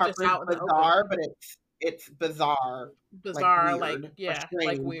love that it's Harper's Bazaar, but it's bizarre,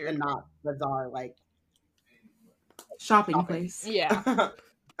 like weird, and not bizarre like shopping place. Yeah.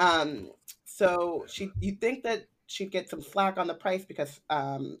 So you think that she'd get some slack on the price because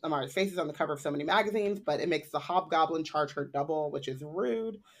Amari's face is on the cover of so many magazines, but it makes the Hobgoblin charge her double, which is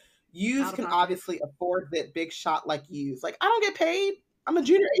rude. Yous can obviously afford that big shot like Yous. Like, I don't get paid. I'm a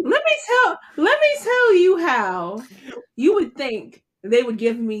junior agent. Let me tell you how you would think they would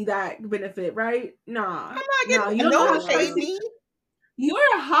give me that benefit, right? Nah. I'm not getting you don't pay me.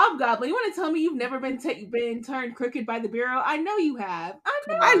 You're a hobgoblin. You want to tell me you've never been turned crooked by the Bureau? I know you have.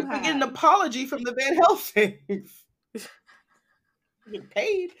 I get an apology from the Van Helsings. Get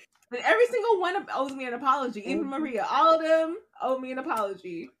paid. And every single one owes me an apology. Even Maria. All of them owe me an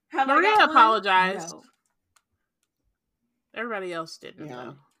apology. Have Maria I got apologized. one? No. Everybody else didn't,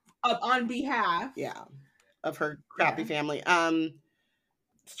 Yeah. though. On behalf. Yeah. Of her crappy family.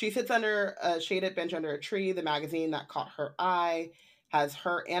 She sits under a shaded bench under a tree. The magazine that caught her eye has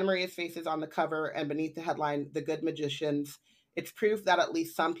her and Maria's faces on the cover, and beneath the headline, The Good Magicians. It's proof that at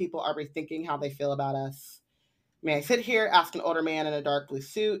least some people are rethinking how they feel about us. May I sit here? Asked an older man in a dark blue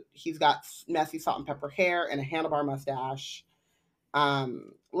suit. He's got messy salt and pepper hair and a handlebar mustache.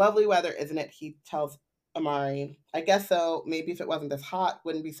 Lovely weather, isn't it? He tells Amari. I guess so. Maybe if it wasn't this hot,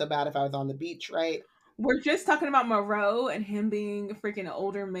 wouldn't be so bad if I was on the beach, right? We're just talking about Moreau and him being a freaking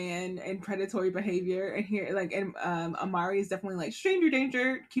older man and predatory behavior. And here, like, and Amari is definitely like stranger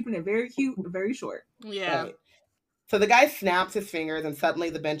danger, keeping it very cute, very short. Yeah. Right. So the guy snaps his fingers, and suddenly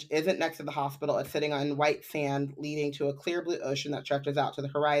the bench isn't next to the hospital. It's sitting on white sand, leading to a clear blue ocean that stretches out to the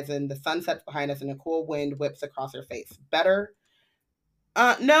horizon. The sun sets behind us, and a cool wind whips across her face. Better?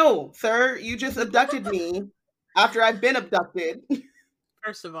 No, sir. You just abducted me after I've been abducted.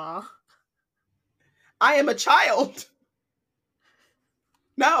 First of all, I am a child.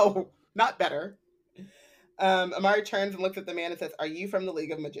 No, not better. Amari turns and looks at the man and says, "Are you from the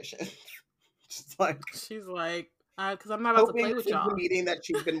League of Magicians?" She's like, because I'm not about to play with this is y'all. the meeting that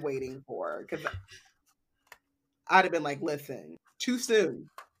she's been waiting for. Because I'd have been like, listen, too soon.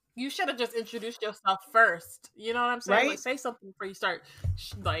 You should have just introduced yourself first. You know what I'm saying? Right? Like, say something before you start,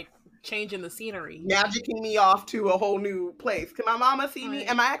 like, changing the scenery. Magicking me off to a whole new place. Can my mama see me?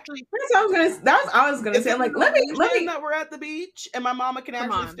 Am I actually? That's what I was gonna say. I'm like, let me. That we're at the beach, and my mama can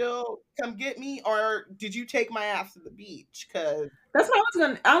actually still come get me, or did you take my ass to the beach? Because that's what I was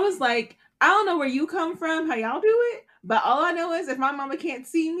gonna. I was like, I don't know where you come from, how y'all do it, but all I know is if my mama can't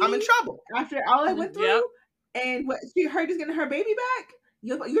see me, I'm in trouble. After all I went through, and what her just getting her baby back.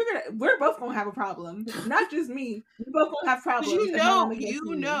 We're both gonna have a problem. Not just me. We're both gonna have problems.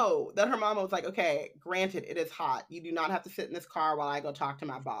 You know that her mama was like, okay, granted, it is hot. You do not have to sit in this car while I go talk to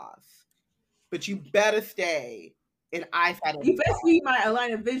my boss. But you better stay in eyesight. You best be my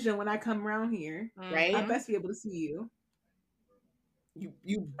line of vision when I come around here. Right? I best be able to see you. You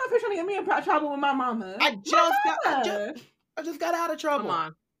I'm trying to get me in trouble with my mama. I just got out of trouble. Come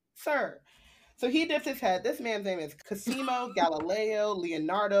on. Sir. So he dips his head. This man's name is Cosimo Galileo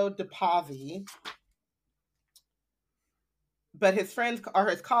Leonardo de Pazzi. But his friends or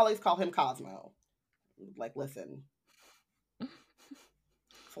his colleagues call him Cosmo. Like, listen.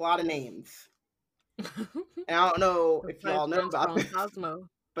 It's a lot of names. And I don't know if y'all know about this, Cosmo.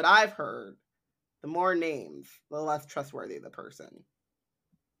 but I've heard the more names, the less trustworthy the person.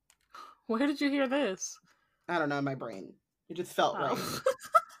 Where did you hear this? I don't know, in my brain. It just felt right.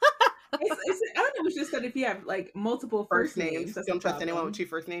 I don't know. It's just that if you have like multiple first names, don't trust anyone with two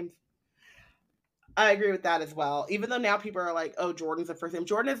first names. I agree with that as well. Even though now people are like, "Oh, Jordan's a first name."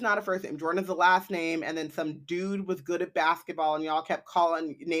 Jordan is not a first name. Jordan is the last name, and then some dude was good at basketball, and y'all kept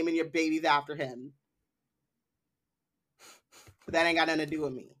naming your babies after him. But that ain't got nothing to do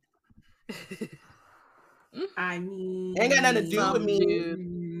with me. I mean, it ain't got nothing to do with me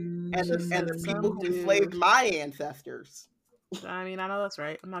and the people who enslaved my ancestors. I mean, I know that's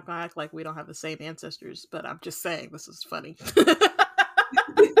right. I'm not gonna act like we don't have the same ancestors, but I'm just saying this is funny.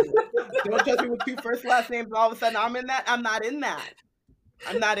 Don't judge me with two first last names. All of a sudden, I'm in that. I'm not in that.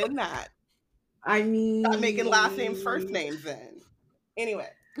 I'm not in that. I mean, stop making last names first names then. Anyway.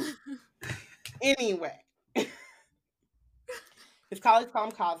 His colleagues call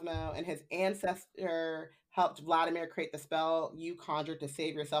him Cosmo, and his ancestor helped Vladimir create the spell you conjured to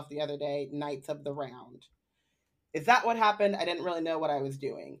save yourself the other day, Knights of the Round. Is that what happened? I didn't really know what I was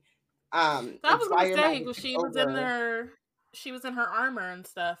doing. I was gonna say she was in there. She was in her armor and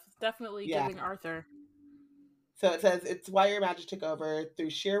stuff. Definitely giving Arthur. So it says, it's why your magic took over.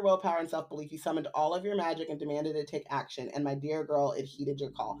 Through sheer willpower and self-belief, you summoned all of your magic and demanded it take action. And my dear girl, it heeded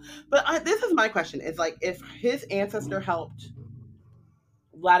your call. But this is my question. Is like, if his ancestor helped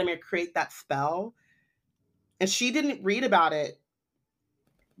Vladimir create that spell, and she didn't read about it,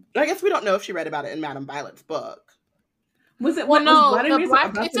 I guess we don't know if she read about it in Madame Violet's book. Was it? Well, no, it's in the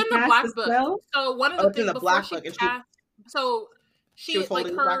black book. Spell? So one of the things in the black book,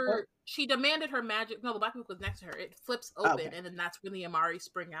 she demanded her magic. No, the black book was next to her. It flips open, and then that's when the Amari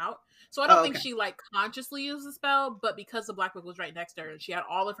spring out. So I don't think she like consciously used the spell, but because the black book was right next to her and she had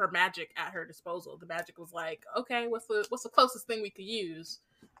all of her magic at her disposal, the magic was like, okay, what's the closest thing we could use?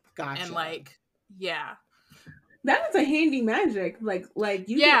 Gotcha. And like, yeah. That is a handy magic. Like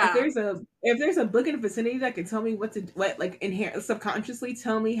you can Yeah, if there's a book in the vicinity that can tell me what like inherent subconsciously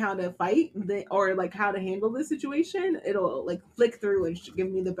tell me how to fight or like how to handle the situation, it'll like flick through and give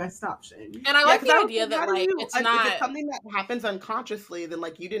me the best option. and I Yeah, like because the I was idea like, that how do like you? it's If not it's something that happens unconsciously, then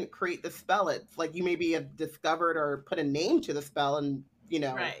like you didn't create the spell. It's like you maybe have discovered or put a name to the spell and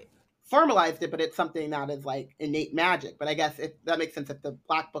right. formalized it, but it's something that is like innate magic. But I guess if that makes sense, if the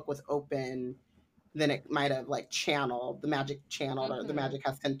black book was open, then it might have like channeled the magic channeled or the Hmm. magic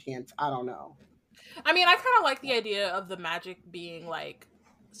has sentience. I don't know. I mean, I kind of like the idea of the magic being like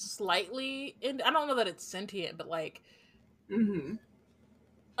slightly. I don't know that it's sentient, but like Hmm.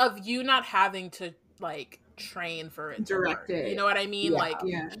 of you not having to like train for it to Direct work. You it. know what I mean? Yeah. Like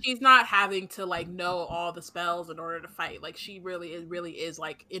Yeah. she's not having to like know all the spells in order to fight. Like she really is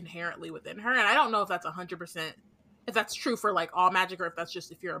like inherently within her. And I don't know if that's 100% if that's true for like all magic or if that's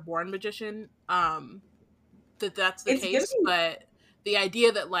just if you're a born magician. That's the It's case, giving but the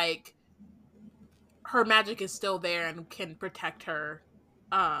idea that like her magic is still there and can protect her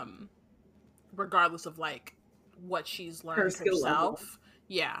um regardless of like what she's her learned skill level. herself.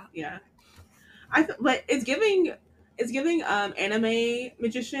 Yeah. Yeah. But it's giving anime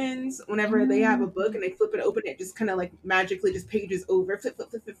magicians whenever they have a book and they flip it open, it just kind of like magically just pages over,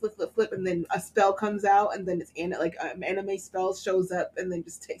 flip, and then a spell comes out, and then it's like anime spell shows up, and then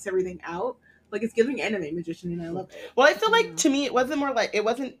just takes everything out. Like it's giving anime magician, and I love it. Well, I feel like Mhm. to me, it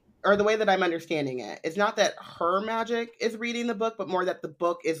wasn't, or the way that I'm understanding it, it's not that her magic is reading the book, but more that the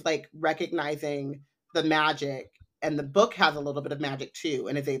book is like recognizing the magic, and the book has a little bit of magic too,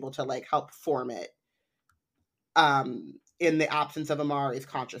 and is able to like help form it in the absence of Amari's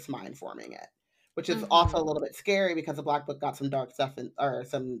conscious mind forming it, which is also a Mhm. little bit scary because the Black Book got some dark stuff in, or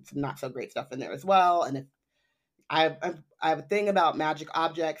some not so great stuff in there as well. And if I have a thing about magic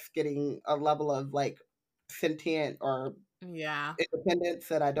objects getting a level of like sentient or Yeah. independence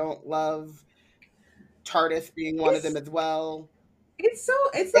that I don't love. TARDIS being one of them It's as well.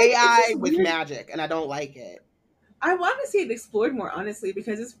 it's like it's AI just with weird. magic, and I don't like it. I want to see it explored more honestly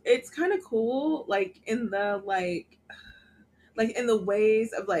because it's kind of cool, like in the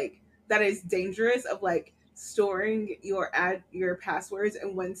ways of like that is dangerous of like storing your passwords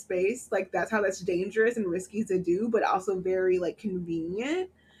in one space. Like that's dangerous and risky to do, but also very like convenient.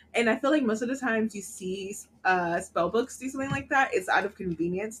 And I feel like most of the times you see spell books do something like that, it's out of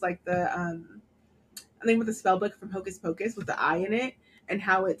convenience. Like I think with the spell book from Hocus Pocus with the eye in it, and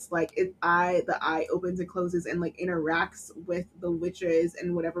how it's like the eye opens and closes and like interacts with the witches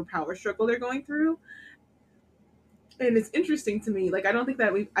and whatever power struggle they're going through. And it's interesting to me. Like I don't think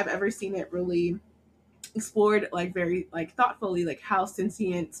that I've ever seen it really explored like very like thoughtfully, like how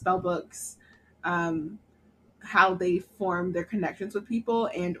sentient spell books, um, how they form their connections with people,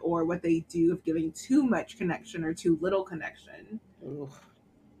 and or what they do of giving too much connection or too little connection. Ooh,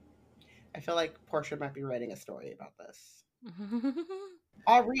 I feel like Portia might be writing a story about this.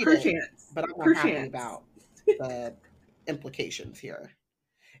 I'll read it, Perchance, but I'm not happy perchance. about the implications here.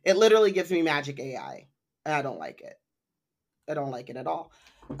 It literally gives me magic AI, and I don't like it. I don't like it at all.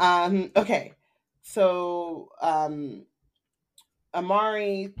 Okay, so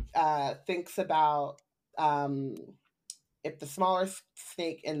Amari thinks about um, if the smaller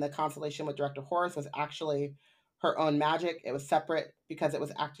snake in the constellation with Director Horus was actually her own magic, it was separate because it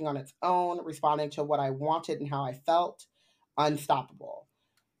was acting on its own, responding to what I wanted and how I felt, unstoppable.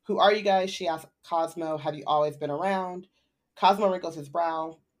 Who are you guys? She asks Cosmo. Have you always been around? Cosmo wrinkles his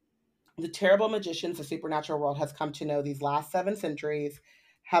brow. The terrible magicians the supernatural world has come to know these last 7 centuries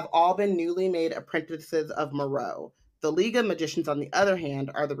have all been newly made apprentices of Moreau. The League of Magicians, on the other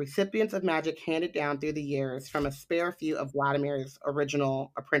hand, are the recipients of magic handed down through the years from a spare few of Vladimir's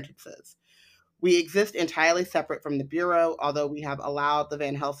original apprentices. We exist entirely separate from the Bureau, although we have allowed the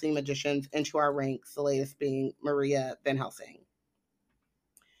Van Helsing magicians into our ranks, the latest being Maria Van Helsing.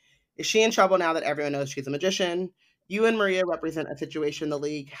 Is she in trouble now that everyone knows she's a magician? You and Maria represent a situation the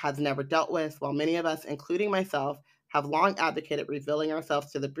League has never dealt with, while many of us, including myself, have long advocated revealing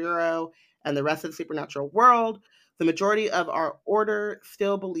ourselves to the Bureau and the rest of the supernatural world. The majority of our order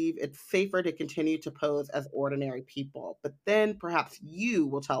still believe it's safer to continue to pose as ordinary people, but then perhaps you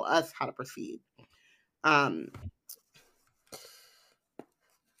will tell us how to proceed. Um,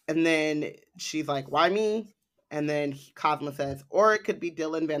 and then she's like, "Why me?" And then Cosmo says, "Or it could be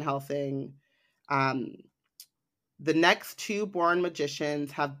Dylan Van Helsing." Um, The next two born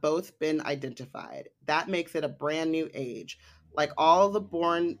magicians have both been identified. That makes it a brand new age. Like all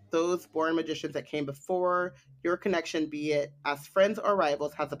those born magicians that came before, your connection, be it as friends or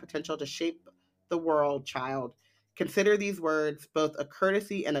rivals, has the potential to shape the world, child. Consider these words both a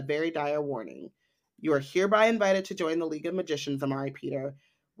courtesy and a very dire warning. You are hereby invited to join the League of Magicians, Amari Peter.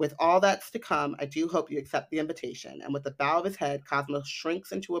 With all that's to come, I do hope you accept the invitation. And with a bow of his head, Cosmo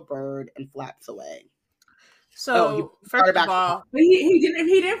shrinks into a bird and flaps away. Oh, he So brought her first of back to the all, hospital. But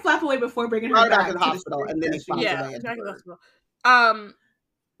he didn't flap away before bringing Brought her her back to back the to the hospital, street and then he that she flaps was yeah, away into back the to the bird. hospital.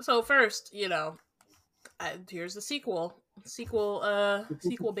 So first, here's the sequel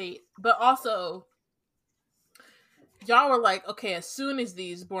bait. But also, y'all were like, okay, as soon as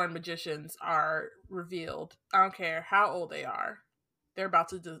these born magicians are revealed, I don't care how old they are, they're about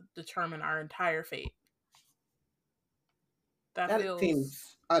to determine our entire fate. That That feels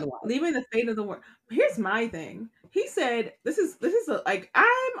seems unwise. leaving the fate of the world. Here's my thing. He said, "This is like I'm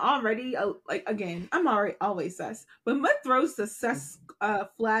already like again. I'm already always sus, but what throws the sus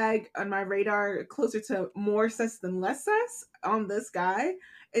flag on my radar closer to more sus than less sus on this guy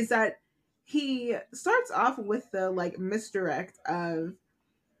is that he starts off with the like misdirect of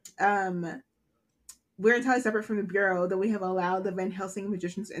um we're entirely separate from the Bureau, though we have allowed the Van Helsing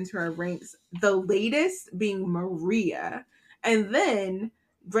magicians into our ranks. The latest being Maria, and then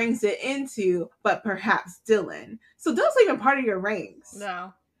brings it into, but perhaps Dylan. So Dylan's not even part of your ranks.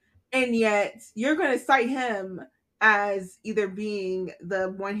 no. And yet you're going to cite him as either being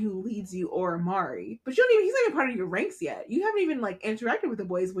the one who leads you or Amari. But he's not even part of your ranks yet. You haven't even like interacted with the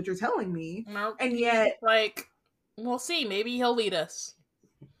boys, what you're telling me. Nope. And He's yet, just like, we'll see. Maybe he'll lead us.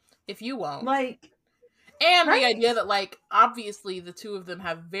 If you won't. like, And the right? idea that, like, obviously the two of them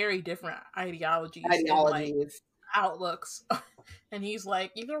have very different ideologies and, like, outlooks. And he's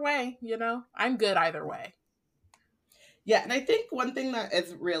like, either way, I'm good either way. Yeah, and I think one thing that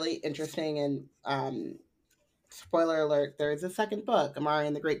is really interesting, and spoiler alert, there is a second book, Amari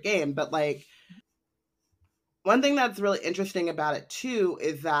and the Great Game, but like one thing that's really interesting about it too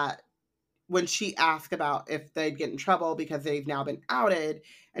is that when she asked about if they'd get in trouble because they've now been outed,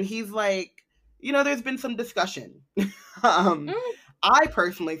 and he's like, there's been some discussion. Mm. I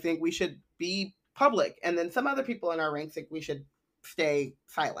personally think we should be public, and then some other people in our ranks think we should stay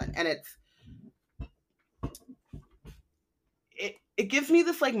silent. And it gives me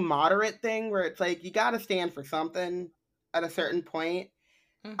this like moderate thing where it's like you got to stand for something at a certain point.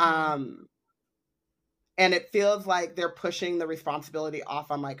 Mm-hmm. And it feels like they're pushing the responsibility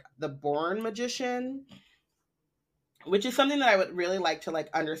off on like the born magician, which is something that I would really like to like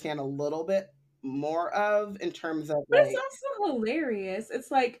understand a little bit more of in terms of But it's like also hilarious.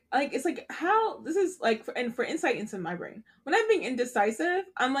 It's like how this is like for insight into my brain. When I'm being indecisive,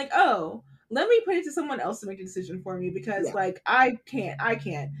 I'm like, oh, let me put it to someone else to make a decision for me because yeah. like I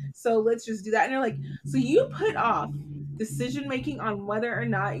can't. So let's just do that. And they're like, so you put off decision making on whether or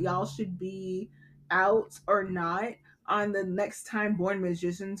not y'all should be out or not on the next time born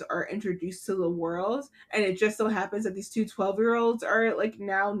magicians are introduced to the world, and it just so happens that these two 12-year-olds are like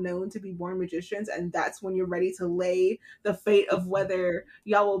now known to be born magicians, and that's when you're ready to lay the fate of whether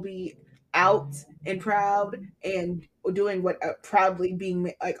y'all will be out and proud and doing what proudly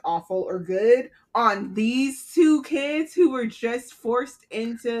being like awful or good on these two kids who were just forced They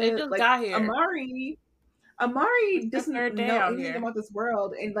into just like got here. Amari It's their doesn't third day know out anything here. about this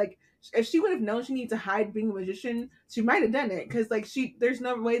world, and like if she would have known she needed to hide being a magician, she might have done it because like there's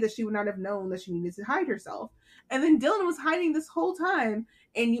no way that she would not have known that she needed to hide herself. And then Dylan was hiding this whole time,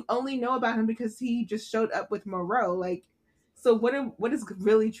 and you only know about him because he just showed up with Moreau. Like, so what is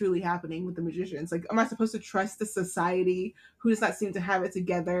really truly happening with the magicians? Like, am I supposed to trust the society who does not seem to have it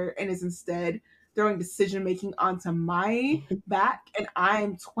together and is instead throwing decision making onto my back, and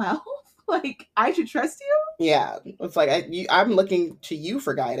I'm 12? Like, I should trust you? Yeah, it's like I'm looking to you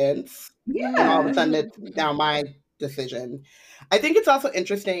for guidance, and all of a Yeah. sudden it's now my decision. I think it's also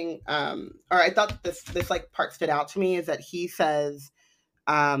interesting, or I thought this like part stood out to me is that he says,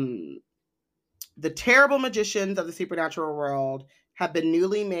 um, the terrible magicians of the supernatural world have been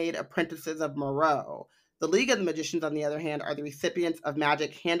newly made apprentices of Moreau. The League of the Magicians, on the other hand, are the recipients of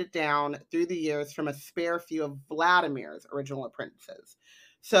magic handed down through the years from a spare few of Vladimir's original apprentices.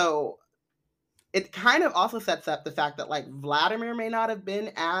 So it kind of also sets up the fact that like Vladimir may not have been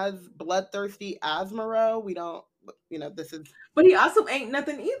as bloodthirsty as Moreau. We don't, this is But he also ain't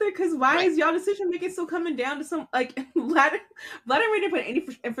nothing either, because why right. is y'all decision making still coming down to some like Vladimir didn't put any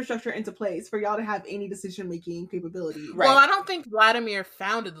infrastructure into place for y'all to have any decision making capability. Right. Well, I don't think Vladimir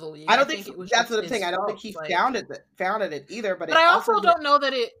founded the league. I don't think it was that's just what I'm his saying. I don't think folks. he Like, founded it either. But but it I also also don't know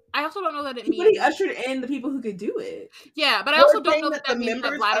that it. I also don't know that it But he means. ushered in the people who could do it. Yeah, but I Well, also it's don't saying know that that the means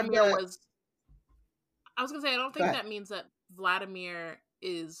that members of Vladimir the was. I was gonna say I don't go think ahead. that means that Vladimir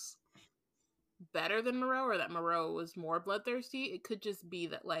is better than Moreau or that Moreau was more bloodthirsty. It could just be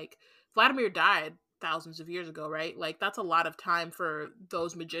that like Vladimir died thousands of years ago, right? Like that's a lot of time for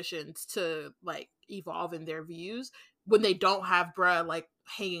those magicians to like evolve in their views when they don't have bruh like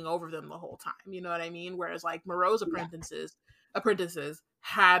hanging over them the whole time. You know what I mean? Whereas like Moreau's Yeah. apprentices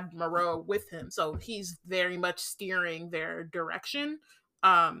had Moreau with him, so he's very much steering their direction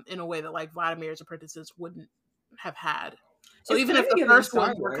in a way that like Vladimir's apprentices wouldn't have had. So It's even kind if of the giving first Star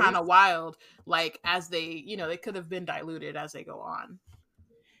ones were kind Wars. of wild, like as they, they could have been diluted as they go on.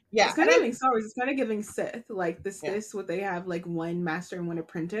 Yeah, It's kind of giving Star Wars. It's kind of giving Sith. Like yeah. what they have like one master and one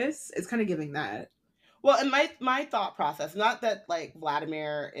apprentice. It's kind of giving that. Well, and my thought process, not that like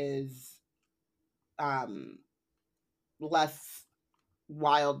Vladimir is um less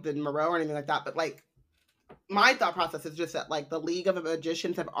wild than Moreau or anything like that, but like my thought process is just that like the League of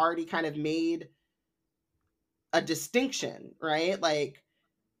Magicians have already kind of made a distinction, right? Like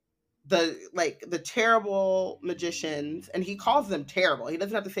the terrible magicians, and he calls them terrible. He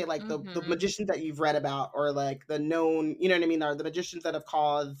doesn't have to say like the magicians that you've read about or like the known, you know what I mean, or the magicians that have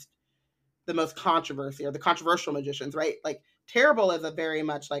caused the most controversy or the controversial magicians, right? Like terrible is a very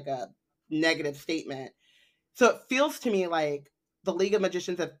much like a negative statement. So it feels to me like the League of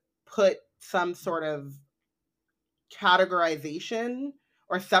Magicians have put some sort of categorization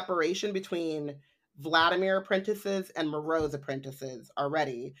or separation between Vladimir apprentices and Moreau's apprentices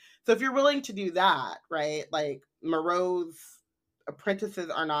already. So if you're willing to do that, right? Like Moreau's apprentices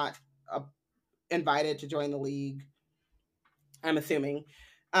are not invited to join the league, I'm assuming.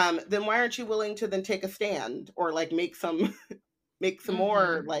 Then why aren't you willing to then take a stand or like make some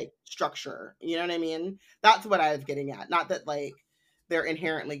more like structure? You know what I mean? That's what I was getting at. Not that like they're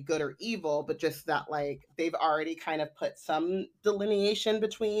inherently good or evil, but just that like they've already kind of put some delineation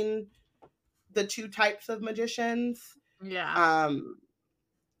between the two types of magicians. Yeah.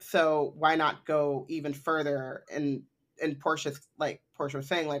 So why not go even further? And Portia was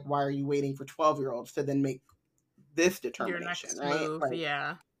saying, like, why are you waiting for 12-year-olds to then make this Your determination, next right? move, Like,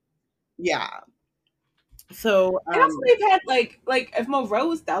 yeah. yeah. So And also they've had like if Moreau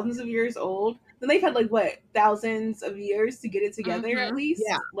was thousands of years old, then they've had like what thousands of years to get it together at yeah. least,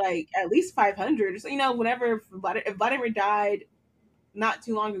 like at least 500. So whenever if Vladimir died not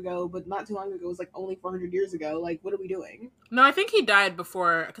too long ago, but not too long ago was like only 400 years ago. Like, what are we doing? No, I think he died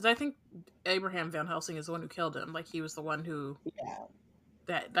before, because I think Abraham Van Helsing is the one who killed him. Like he was the one who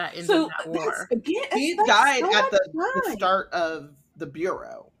that ended So that that's war. again, He that's died so at much the time. start of the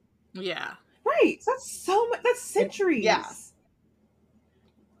Bureau. Yeah. Right. So that's so much. That's centuries. Yeah.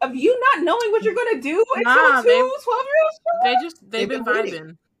 Of you not knowing what you're gonna do until Nah, 12-year-olds. They've been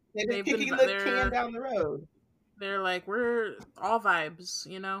vibing. They've been kicking the can They're down the road. they're like, we're all vibes,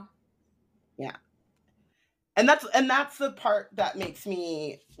 you know? Yeah. And that's the part that makes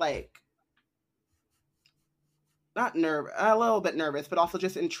me like not a little bit nervous, but also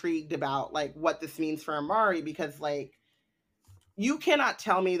just intrigued about like what this means for Amari, because like you cannot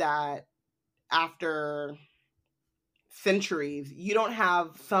tell me that after centuries you don't have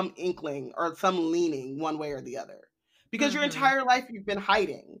some inkling or some leaning one way or the other, because your entire life you've been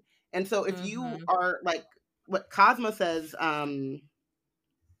hiding. And so if you are like what Cosmo says,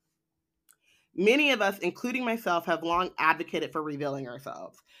 many of us, including myself, have long advocated for revealing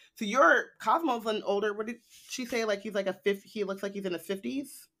ourselves. So your Cosmo's an older, what did she say? Like he's like he looks like he's in his 50s.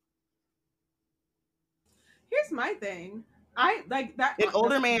 Here's my thing. I like that. An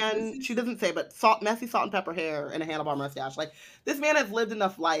older man, she doesn't say, but messy salt and pepper hair and a handlebar mustache. Like this man has lived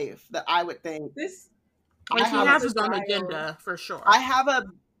enough life that I would think he has his own agenda for sure. I have or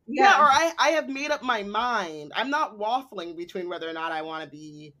I have made up my mind. I'm not waffling between whether or not I want to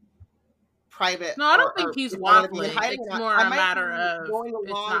be private. No, I don't think he's waffling. It's more a matter of going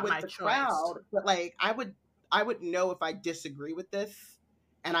along with the choice. Crowd, but like I would know if I disagree with this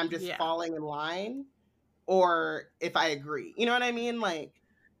and I'm just falling in line, or if I agree. You know what I mean? Like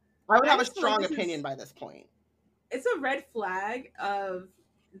I would have a strong opinion by this point. It's a red flag of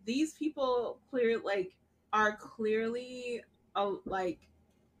these people are clearly like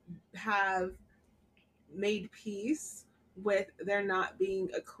have made peace with there not being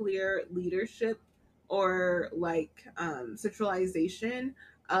a clear leadership or like centralization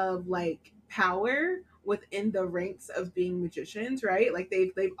of like power within the ranks of being magicians, right? Like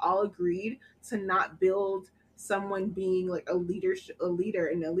they've all agreed to not build someone being like a leader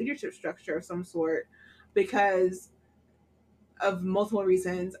in a leadership structure of some sort, because of multiple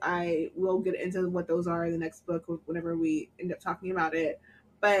reasons. I will get into what those are in the next book whenever we end up talking about it.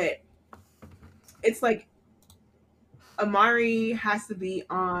 But it's like Amari has to be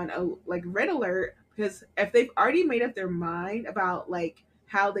on a like red alert, because if they've already made up their mind about like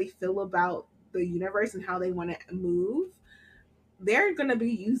how they feel about the universe and how they want to move, they're going to be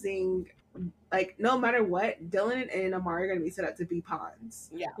using like no matter what, Dylan and Amari are gonna be set up to be pawns.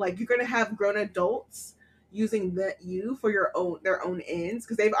 Yeah. Like you're gonna have grown adults using you for their own ends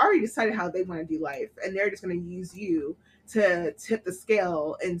because they've already decided how they want to do life, and they're just gonna use you to tip the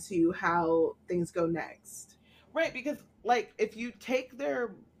scale into how things go next. Right, because like if you take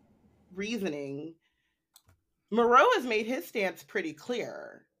their reasoning, Moreau has made his stance pretty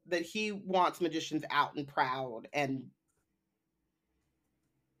clear that he wants magicians out and proud and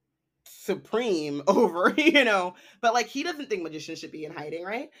supreme over, but like he doesn't think magicians should be in hiding,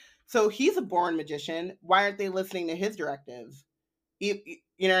 right? So he's a born magician. Why aren't they listening to his directives? You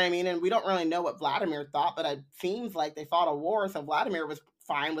know what I mean? And we don't really know what Vladimir thought, but it seems like they fought a war, so Vladimir was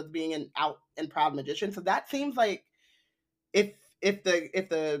fine with being an out and proud magician. So that seems like if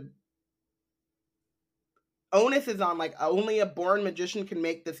the onus is on like only a born magician can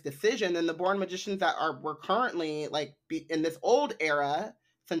make this decision, then the born magicians that were currently like in this old era,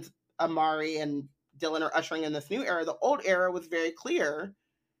 since Amari and Dylan are ushering in this new era, the old era was very clear,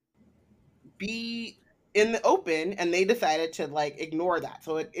 be in the open, and they decided to like ignore that.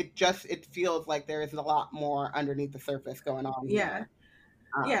 So it feels like there is a lot more underneath the surface going on Yeah. here.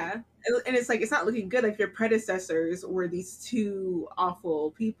 Yeah. And it's like it's not looking good. Like your predecessors were these two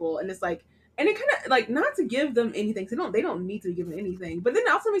awful people, and it's like, and it kind of like not to give them anything. So they don't need to be given anything. But then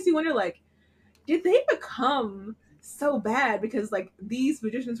it also makes you wonder, like, did they become so bad because like these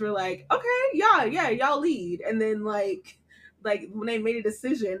magicians were like, okay, yeah, y'all lead, and then like when they made a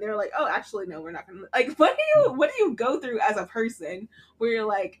decision, they're like, oh, actually, no, we're not gonna. Like, what do you go through as a person where you're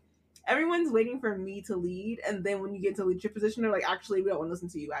like, everyone's waiting for me to lead, and then when you get to leadership position, they're like, actually, we don't want to listen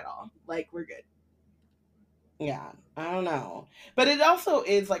to you at all. Like, we're good. Yeah, I don't know, but it also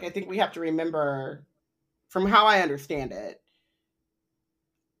is like I think we have to remember, from how I understand it,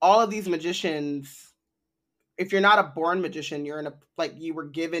 all of these magicians, if you're not a born magician, you're in a like you were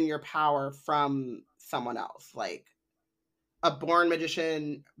given your power from someone else. Like a born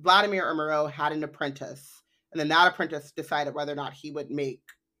magician, Vladimir or Moreau had an apprentice, and then that apprentice decided whether or not he would make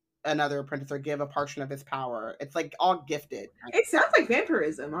another apprentice or give a portion of his power. It's like all gifted. It sounds like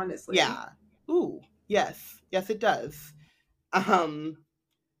vampirism, honestly. Yeah. Ooh, yes. Yes, it does. Um,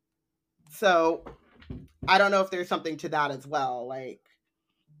 so I don't know if there's something to that as well. Like,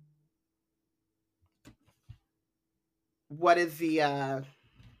 what is the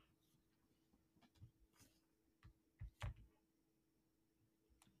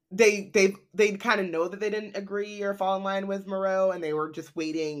they kind of know that they didn't agree or fall in line with Moreau, and they were just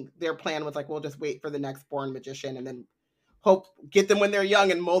waiting. Their plan was like, we'll just wait for the next born magician, and then hope get them when they're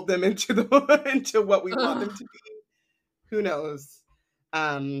young and mold them into the into what we want them to be. Who knows?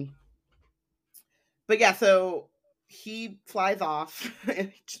 But yeah, so he flies off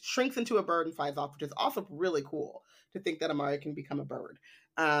and shrinks into a bird and flies off, which is also really cool to think that Amari can become a bird.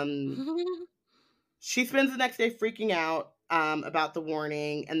 She spends the next day freaking out about the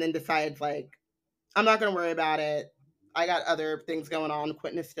warning, and then decides like, I'm not going to worry about it. I got other things going on.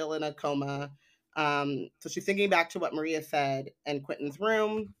 Quentin is still in a coma. So she's thinking back to what Maria said in Quentin's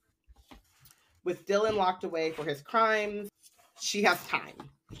room. With Dylan locked away for his crimes, she has time.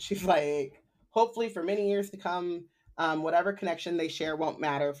 She's like, hopefully for many years to come, whatever connection they share won't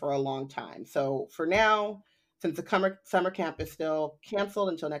matter for a long time. So for now, since the summer camp is still canceled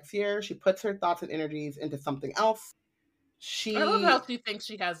until next year, she puts her thoughts and energies into something else. I love how she thinks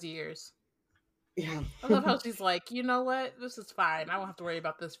she has years. Yeah. I love how she's like, you know what? This is fine. I won't have to worry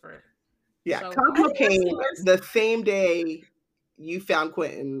about this for. Yeah. So Cosmo came the same day you found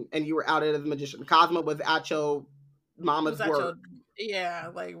Quentin and you were outed as a magician. Cosmo was at your mama's work.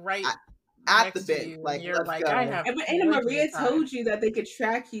 Like right at the bench. Like, you're like, go. I have. And Maria told you that they could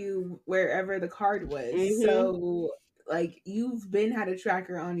track you wherever the card was. Mm-hmm. So like you've been had a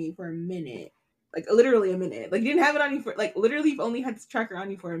tracker on you for a minute. Like literally a minute. Like you didn't have it on you for like literally you've only had this tracker on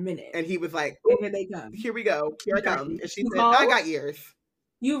you for a minute. And he was like, and here they come. Here we go. Here I come. And she said, I got years.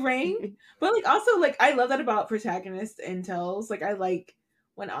 You rang. But like also like I love that about protagonists and tells. Like I like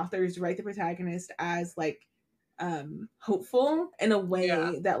when authors write the protagonist as like hopeful in a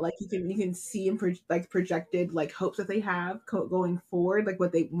way that like you can see and projected like hopes that they have going forward, like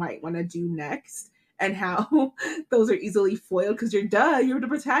what they might want to do next, and how those are easily foiled because you're the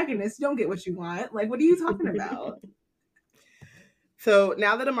protagonist, you don't get what you want. Like, what are you talking about? So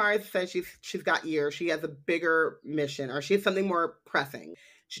now that Amari says she's got years, she has a bigger mission, or she has something more pressing.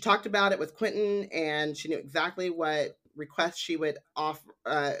 She talked about it with Quentin, and she knew exactly what requests she would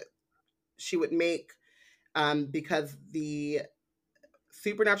offer. She would make. Because the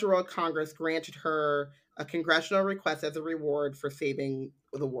Supernatural World Congress granted her a congressional request as a reward for saving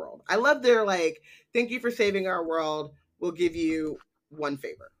the world. I love their like, thank you for saving our world. We'll give you one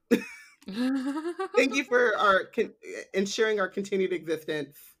favor. Thank you for ensuring our continued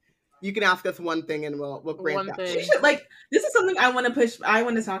existence. You can ask us one thing and we'll grant One that. She thing. should like. This is something I want to push. I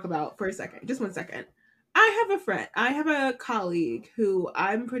want to talk about for a second. Just 1 second. I have a friend. I have a colleague who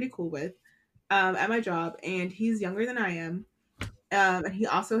I'm pretty cool with, at my job, and he's younger than I am. And he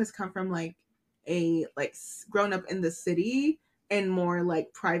also has come from like a like grown up in the city and more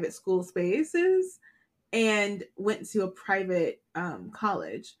like private school spaces, and went to a private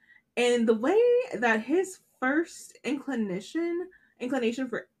college. And the way that his first inclination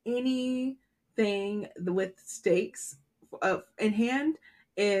for anything with stakes in hand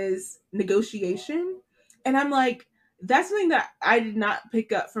is negotiation. And I'm like, that's something that I did not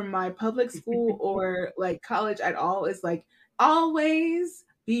pick up from my public school or like college at all. Is like always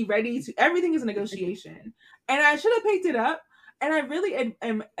be ready to everything is a negotiation. And I should have picked it up. And I really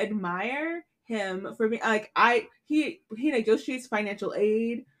admire him for being like he negotiates financial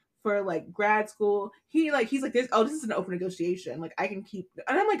aid for like grad school. He's like this. Oh, this is an open negotiation. Like I can keep.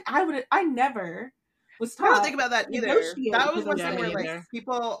 And I'm like I never was I don't taught think about that to either. That negotiate for was one those Yeah, thing me where like either.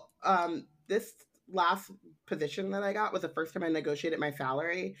 people this last position that I got was the first time I negotiated my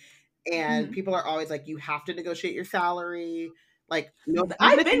salary. And Mhm. people are always like, you have to negotiate your salary. Like, no,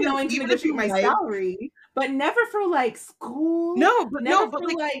 I've been knowing to negotiate my like, salary, but never for like school. no, Never but for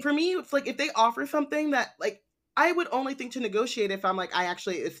like like. for me, it's like if they offer something that like I would only think to negotiate if I'm like I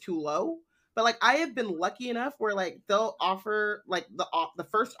actually it's too low. But like I have been lucky enough where like they'll offer like the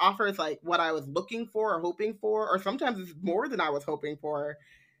first offer is like what I was looking for or hoping for, or sometimes it's more than I was hoping for.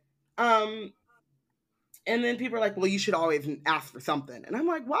 Um, and then people are like, well, you should always ask for something, and I'm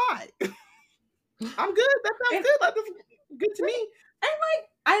like, why? I'm good. That sounds And good. That's good to me.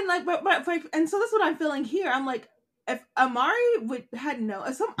 I'm like, but like, and so that's what I'm feeling here. I'm like, if Amari would had no,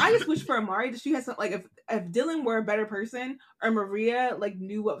 if some, I just wish for Amari that she had some, like, if Dylan were a better person or Maria like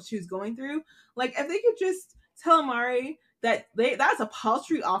knew what she was going through, like if they could just tell Amari that that's a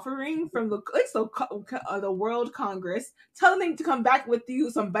paltry offering from the World Congress, telling them to come back with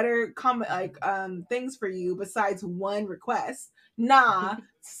you some better things for you besides one request. Nah,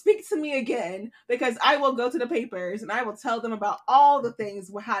 speak to me again because I will go to the papers and I will tell them about all the things,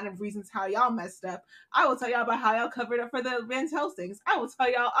 what kind of reasons how y'all messed up. I will tell y'all about how y'all covered up for the Van Helsings. I will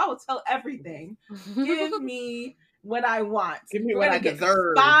tell everything. Give me what I want. Give me We're what gonna I get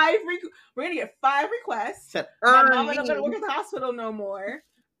deserve. we're gonna get 5 requests. Said, My earn mama me. not gonna work at the hospital no more.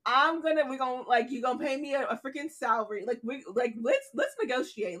 We're gonna like you gonna pay me a freaking salary. Let's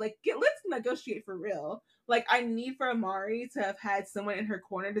negotiate. Let's negotiate for real. Like I need for Amari to have had someone in her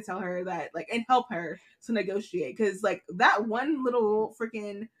corner to tell her that like and help her to negotiate because like that one little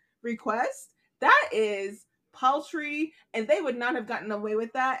freaking request that is paltry and they would not have gotten away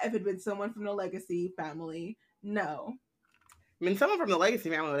with that if it had been someone from the legacy family. No. I mean, someone from the Legacy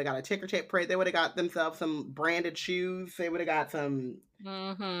family would have got a ticker tape parade. They would have got themselves some branded shoes. They would have got some,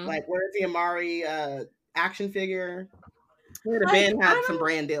 like, where's the Amari action figure? They would have Like been I had some don't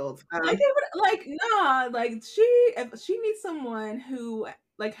brand deals. like they would like nah like if she needs someone who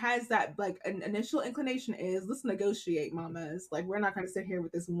like has that like an initial inclination is let's negotiate mamas like we're not going to sit here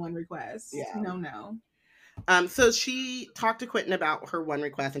with this one request Yeah. no. So she talked to Quentin about her one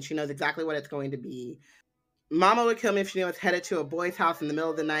request, and she knows exactly what it's going to be. Mama would kill me if she knew I was headed to a boy's house in the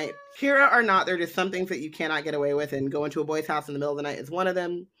middle of the night. Kira or not, there are just some things that you cannot get away with, and going to a boy's house in the middle of the night is one of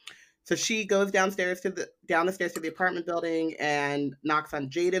them. So she goes down the stairs to the apartment building and knocks on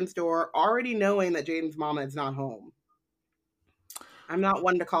Jaden's door, already knowing that Jaden's mama is not home. I'm not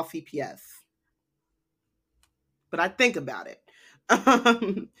one to call CPS, but I think about it.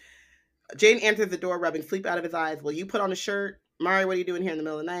 Jaden enters the door, rubbing sleep out of his eyes. Will you put on a shirt? Mari, what are you doing here in the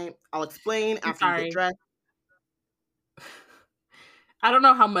middle of the night? I'll explain after you get dressed. I don't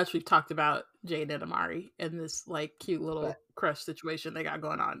know how much we've talked about Jade and Amari in this like cute little crush situation they got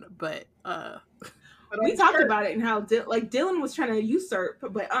going on, but we talked about it and how Dylan was trying to usurp,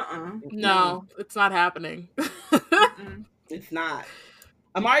 but no, it's not happening. It's not.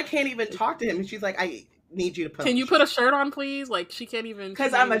 Amari can't even talk to him, and she's like, "I need you to put. Can you put a shirt on, please?" Like she can't even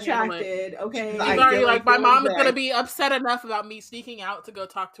because I'm attracted. Okay, she's already like my mom is gonna be upset enough about me sneaking out to go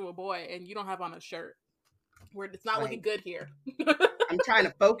talk to a boy, and you don't have on a shirt. It's not looking good here. I'm trying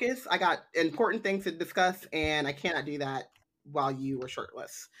to focus. I got important things to discuss, and I cannot do that while you were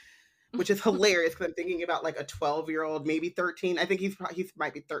shirtless, which is hilarious because I'm thinking about like a 12-year-old, maybe 13. I think he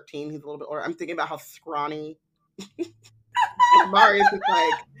might be 13. He's a little bit older. I'm thinking about how scrawny. Mari's just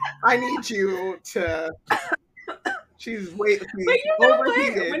like, I need you to She's But you know what?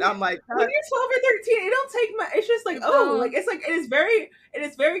 overheated. I'm like, When you're 12 or 13, it don't take much. It's just like, it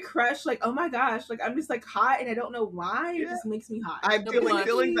is very crushed. Like, oh my gosh, like I'm just like hot and I don't know why. It just makes me hot. I'm The feeling blush.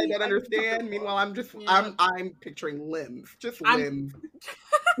 feelings I don't I'm understand. uncomfortable. Meanwhile, Yeah. I'm picturing limbs, just I'm- limbs.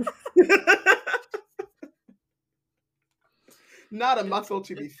 Not a muscle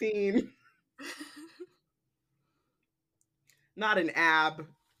to be seen. Not an ab.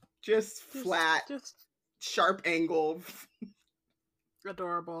 Just flat, Just sharp angles.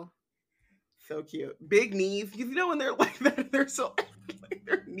 adorable. So cute. Big knees. You know when they're like that, they're so like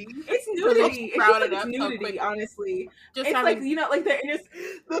their knees. It's So they nudity. It's just sprouted like it's up so nudity, quickly. honestly. Just It's having like, you know, like they're just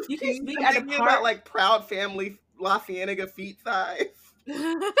The you feet. can speak I'm at a thinking park. about like Proud Family La Cienega feet size.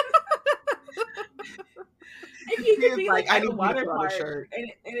 And you could It's be like, like I at need a you to water put on a park, shirt.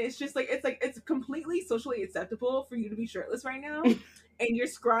 and it's just like it's completely socially acceptable for you to be shirtless right now, and you're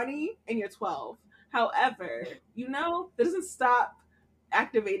scrawny and you're 12. However, you know that doesn't stop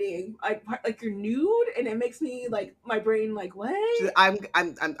activating like you're nude, and it makes me like my brain like what?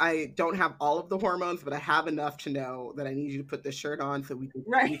 I don't have all of the hormones, but I have enough to know that I need you to put this shirt on so we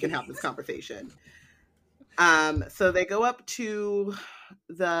Right. can have this conversation. So they go up to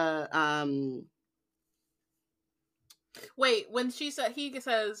the Wait, when he says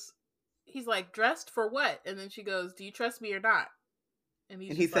he's like, dressed for what? And then she goes, do you trust me or not? And he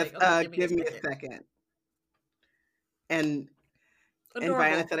just says, like, okay, give me a second. And Adorable.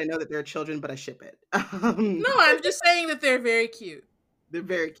 Diana said, I know that they're children, but I ship it. No, I'm just saying that they're very cute. They're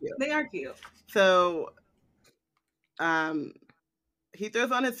very cute. They are cute. So he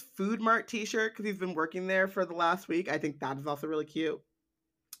throws on his Food Mart t-shirt because he's been working there for the last week. I think that is also really cute.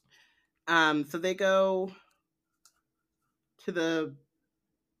 So they go to the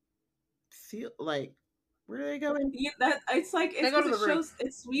like, where are they going? Yeah, that it's like it's because it shows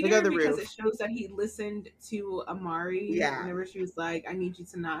it's sweeter because it shows that he listened to Amari whenever she was like, I need you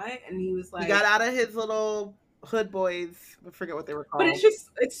tonight, and he was like, he got out of his little hood boys. I forget what they were called. But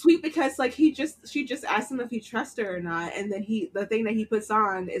it's sweet because like she just asked him if he trusts her or not, and then the thing that he puts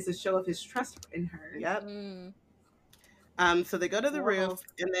on is a show of his trust in her. Yep. So they go to the roof,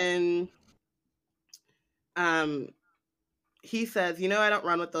 and then he says, you know, I don't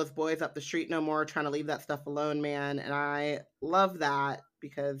run with those boys up the street no more, trying to leave that stuff alone, man. And I love that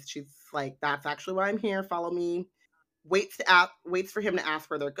because she's like, that's actually why I'm here. Follow me. Waits for him to ask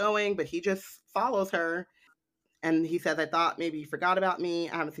where they're going, but he just follows her. And he says, I thought maybe you forgot about me.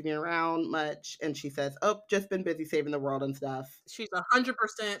 I haven't seen you around much. And she says, oh, just been busy saving the world and stuff. She's 100%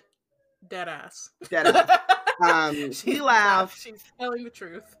 dead ass. He laughs. She's telling the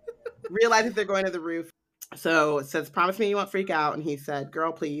truth. Realizes they're going to the roof. So it says, promise me you won't freak out. And he said,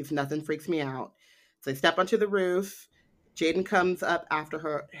 girl, please, nothing freaks me out. So they step onto the roof. Jaden comes up after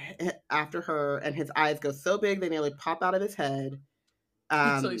her, and his eyes go so big they nearly pop out of his head.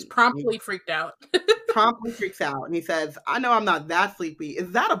 So he's promptly freaked out. Promptly freaks out. And he says, I know I'm not that sleepy.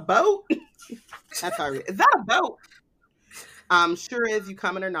 Is that a boat? That's how I read. Is that a boat? Sure is. You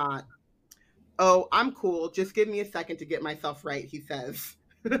coming or not? Oh, I'm cool. Just give me a second to get myself right, he says.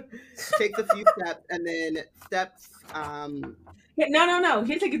 Takes a few steps and then steps. No.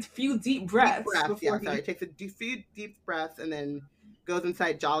 He takes a few deep breaths. Takes a few deep breaths and then goes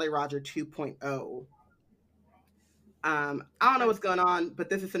inside Jolly Roger 2.0. I don't know what's going on, but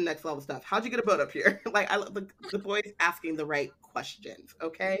this is some next level stuff. How'd you get a boat up here? Like, the boy's asking the right questions.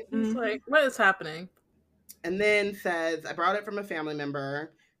 Okay, it's like, what is happening? And then says, I brought it from a family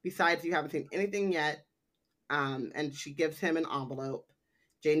member. Besides, you haven't seen anything yet. And she gives him an envelope.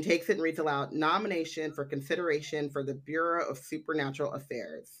 Jane takes it and reads aloud, nomination for consideration for the Bureau of Supernatural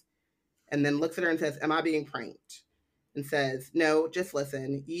Affairs. And then looks at her and says, am I being pranked? And says, no, just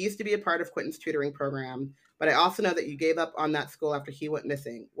listen. You used to be a part of Quentin's tutoring program, but I also know that you gave up on that school after he went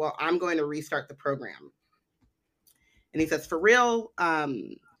missing. Well, I'm going to restart the program. And he says, for real,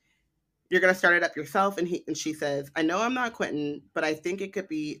 you're going to start it up yourself? And she says, I know I'm not Quentin, but I think I could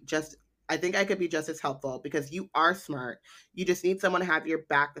be just as helpful because you are smart. You just need someone to have your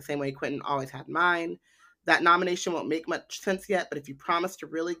back the same way Quentin always had mine. That nomination won't make much sense yet, but if you promise to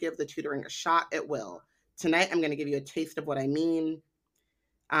really give the tutoring a shot, it will. Tonight, I'm going to give you a taste of what I mean.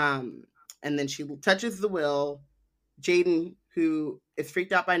 And then she touches the will. Jaden, who is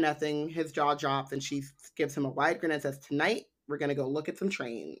freaked out by nothing, his jaw drops, and she gives him a wide grin and says, tonight, we're going to go look at some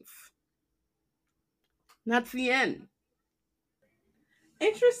trains. And that's the end.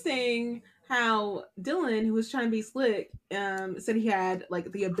 Interesting how Dylan, who was trying to be slick, said he had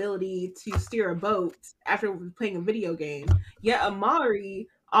like the ability to steer a boat after playing a video game. Yet Amari,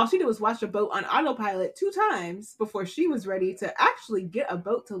 all she did was watch a boat on autopilot 2 times before she was ready to actually get a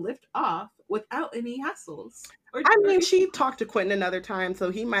boat to lift off without any hassles. Or I mean, Troy. she talked to Quentin another time,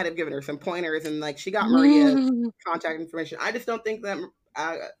 so he might have given her some pointers, and like she got Maria's contact information. I just don't think that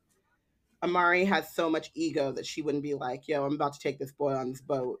uh, Amari has so much ego that she wouldn't be like, "Yo, I'm about to take this boy on this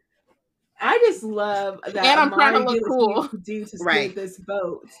boat." I just love that And I'm trying to Amari look did what she needed cool. to do to Right. steer this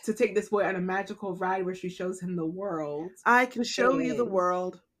boat, to take this boy on a magical ride where she shows him the world. I can show you the And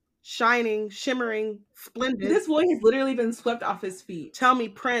world, shining, shimmering, splendid. this boy has literally been swept off his feet Tell me,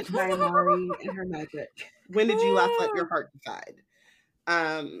 Prince, by Amari and her magic. when did you last let your heart decide?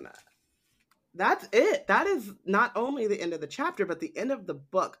 Um, that's it. That is not only the end of the chapter, but the end of the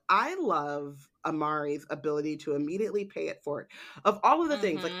book. I love Amari's ability to immediately pay it forward. Of all of the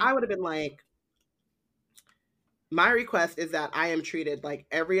things, like I would have been like, my request is that I am treated like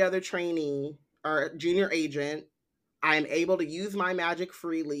every other trainee or junior agent. I am able to use my magic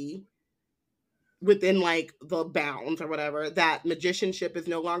freely within like the bounds or whatever. That magicianship is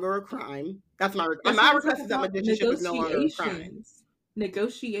no longer a crime. That's my That's my what I'm request talking is that about. magicianship is no longer a crime.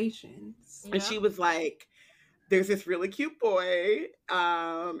 Negotiations. And she was like, there's this really cute boy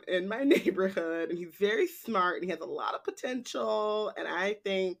in my neighborhood, and he's very smart and he has a lot of potential, and I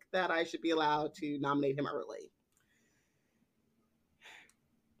think that I should be allowed to nominate him early.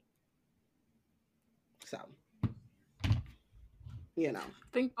 So, you know.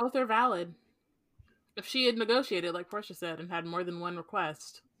 I think both are valid. If she had negotiated, like Portia said, and had more than one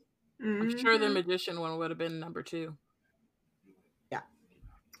request, I'm sure the magician one would have been number 2. Yeah.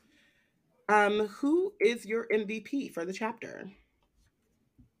 Who is your MVP for the chapter?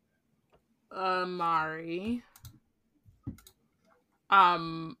 Amari.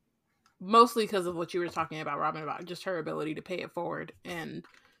 Mostly because of what you were talking about, Robin, about just her ability to pay it forward and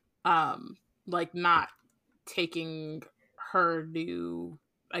like not taking her new,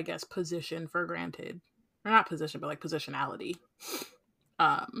 I guess, position for granted. Or not position, but like positionality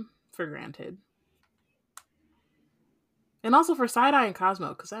for granted. And also for Side-Eye and Cosmo,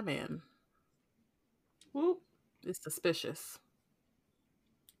 because that man is suspicious.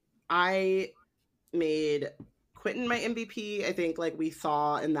 I made Quentin my MVP. I think like we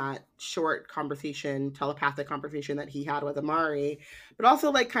saw in that short conversation, telepathic conversation that he had with Amari, but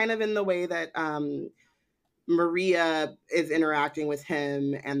also like kind of in the way that Maria is interacting with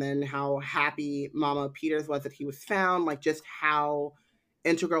him, and then how happy Mama Peters was that he was found, like just how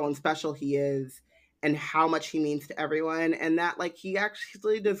integral and special he is and how much he means to everyone, and that like he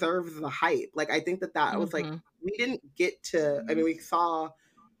actually deserves the hype. Like I think that was like, we didn't get to, I mean, we saw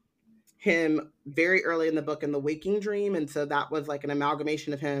him very early in the book in the waking dream, and so that was like an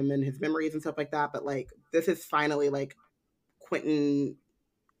amalgamation of him and his memories and stuff like that, but like this is finally like Quentin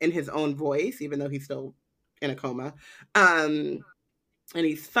in his own voice, even though he's still in a coma. And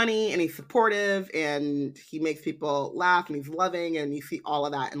he's funny and he's supportive and he makes people laugh and he's loving, and you see all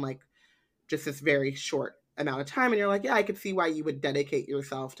of that in like just this very short amount of time, and you're like, yeah, I could see why you would dedicate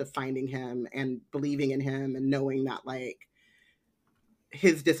yourself to finding him and believing in him and knowing that like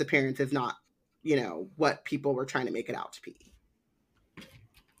his disappearance is not, you know, what people were trying to make it out to be.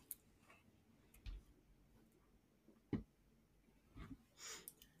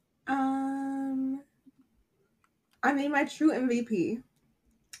 I mean, my true MVP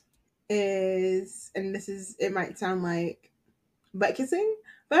is, and this is, it might sound like butt kissing,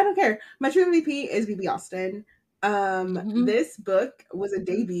 but I don't care. My true MVP is BB Austin. This book was a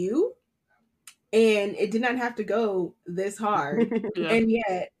debut, and it did not have to go this hard, and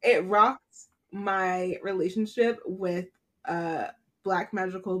yet it rocked my relationship with Black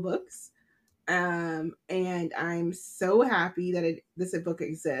magical books. And I'm so happy that this book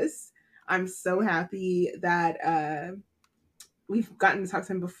exists. I'm so happy that we've gotten to talk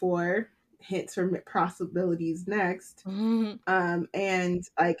to him before. Hints for possibilities next. And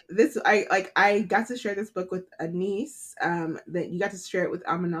like this, I got to share this book with a niece. That you got to share it with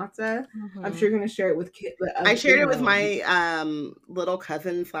Aminata. I'm sure you're gonna share it with Kit. I shared it with my little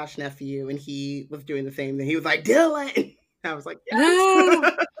cousin / nephew, and he was doing the same thing. He was like, Dylan. I was like,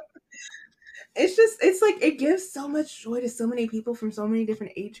 yes. It's like it gives so much joy to so many people from so many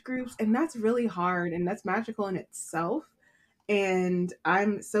different age groups, and that's really hard, and that's magical in itself. And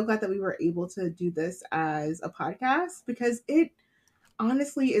I'm so glad that we were able to do this as a podcast, because it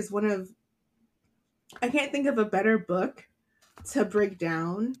honestly is one of, I can't think of a better book to break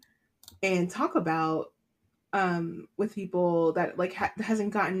down and talk about with people that like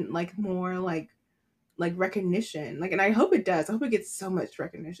hasn't gotten like more like recognition. Like, and I hope it does. I hope it gets so much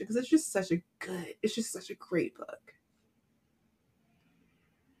recognition, because it's just such a great book.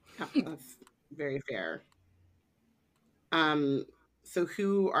 Yeah, that's very fair. So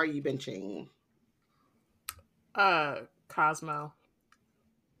who are you benching? Cosmo.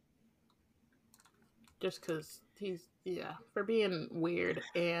 just because he's, yeah, for being weird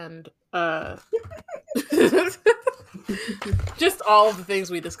and just all of the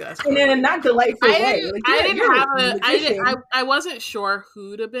things we discussed. And in a not delightful way. Like you're a magician. I wasn't sure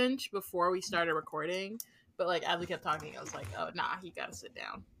who to binge before we started recording, but like as we kept talking, I was like, oh nah, he gotta sit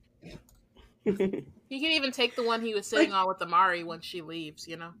down. He can even take the one he was sitting Like, on with Amari when she leaves,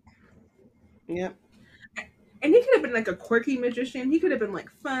 you know? Yep. and he could have been like a quirky magician. He could have been like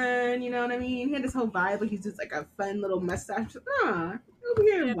fun, you know what I mean? He had this whole vibe, like he's just like a fun little mustache. Over He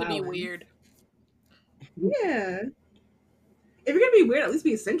here, had to be wildin'. weird. Yeah. If you're gonna be weird, at least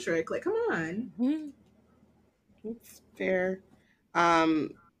be eccentric. Like, come on. It's fair.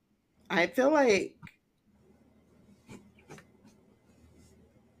 I feel like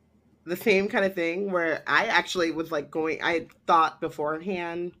the same kind of thing where I actually was like I thought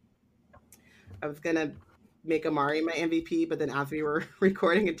beforehand I was gonna make Amari my MVP, but then as we were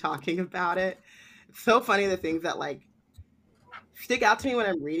recording and talking about it, it's so funny the things that like stick out to me when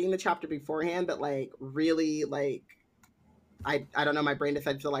I'm reading the chapter beforehand, but like really like I don't know, my brain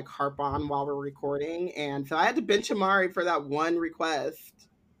decided to like harp on while we're recording. And so I had to bench Amari for that one request.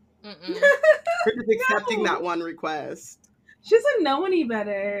 For just accepting that one request. She doesn't know any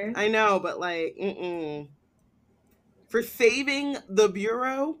better. I know, but like, for saving the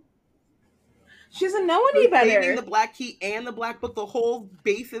bureau, She doesn't know any for saving better. the Black Key and the Black Book, the whole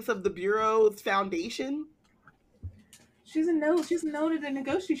basis of the bureau's foundation. She doesn't know. She doesn't know to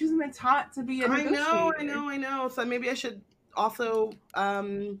negotiate. She hasn't been taught to be a negotiator. I know. So maybe I should also,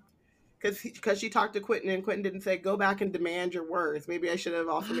 because she talked to Quentin and Quentin didn't say go back and demand your words. Maybe I should have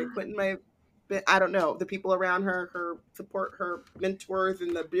also made Quentin my. I don't know, the people around her support, her mentors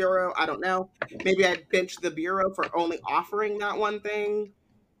in the bureau. I don't know. Maybe I'd bench the bureau for only offering that one thing,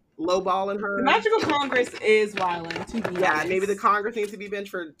 lowballing her. The Magical Congress is wilding, to be honest. Maybe the Congress needs to be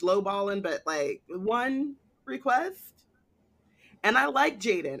benched for lowballing, but like one request. And I like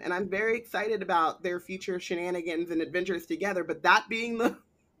Jaden, and I'm very excited about their future shenanigans and adventures together. But that being the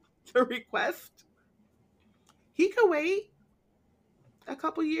request, he could wait a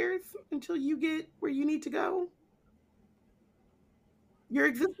couple years until you get where you need to go. Your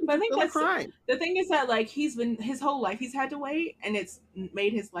existence but I think is still a that's crime. the thing is that like he's been his whole life he's had to wait, and it's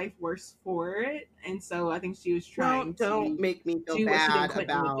made his life worse for it. And so I think she was trying Don't to make me feel do what she bad did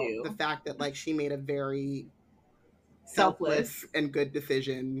Quentin would about do. the fact that like she made a very Selfless. selfless and good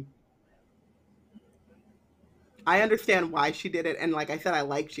decision. I understand why she did it, and like I said, I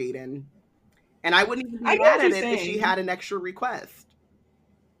like Jaden, and I wouldn't even be mad at it if she had an extra request.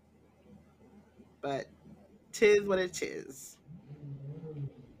 But tis what it is.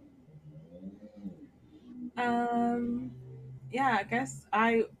 Yeah, I guess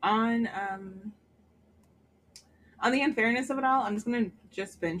on the unfairness of it all, I'm just gonna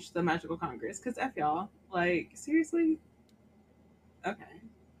bench the Magical Congress because F y'all. Like, seriously? Okay.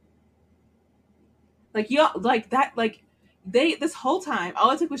 Like y'all like that like they this whole time all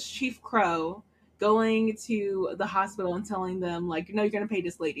it took was Chief Crow going to the hospital and telling them like, no, you're gonna pay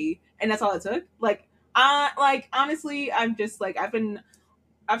this lady, and that's all it took. Like honestly, I'm just like I've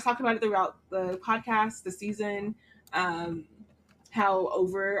talked about it throughout the podcast, the season, how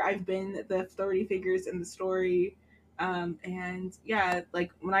over I've been the authority figures in the story. And yeah,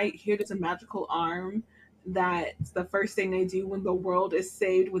 like when I hear there's a magical arm that the first thing they do when the world is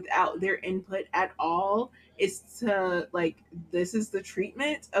saved without their input at all is to like, this is the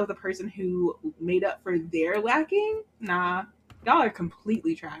treatment of the person who made up for their lacking. Nah, y'all are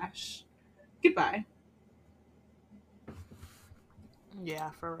completely trash. Goodbye. Yeah,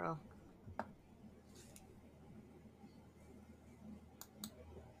 for real.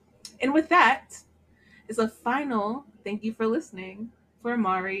 And with that is a final thank you for listening for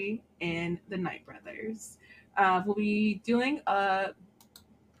Amari and the Knight Brothers. We'll be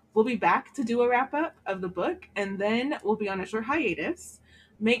back to do a wrap up of the book, and then we'll be on a short hiatus.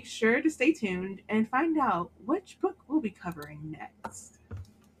 Make sure to stay tuned and find out which book we'll be covering next.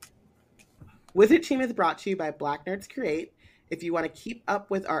 Wizard Team is brought to you by Black Nerds Create. If you want to keep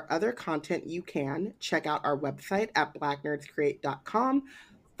up with our other content, you can check out our website at blacknerdscreate.com.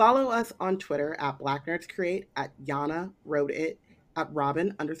 Follow us on Twitter at blacknerdscreate, at Yana wrote it, at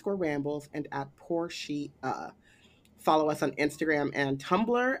Robin_rambles, and at Portia. Follow us on Instagram and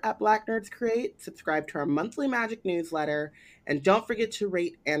Tumblr at Black Nerds Create. Subscribe to our monthly magic newsletter, and don't forget to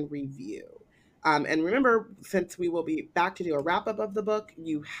rate and review. And remember, since we will be back to do a wrap up of the book,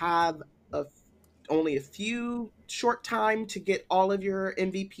 you have only a few short time to get all of your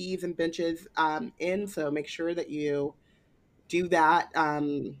MVPs and benches in. So make sure that you do that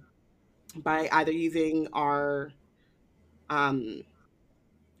by either using our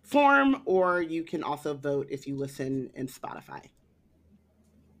form, or you can also vote if you listen in Spotify.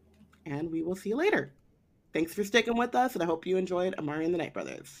 And we will see you later. Thanks for sticking with us, and I hope you enjoyed Amari and the Night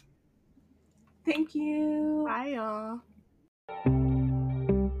Brothers. Thank you. Bye, y'all.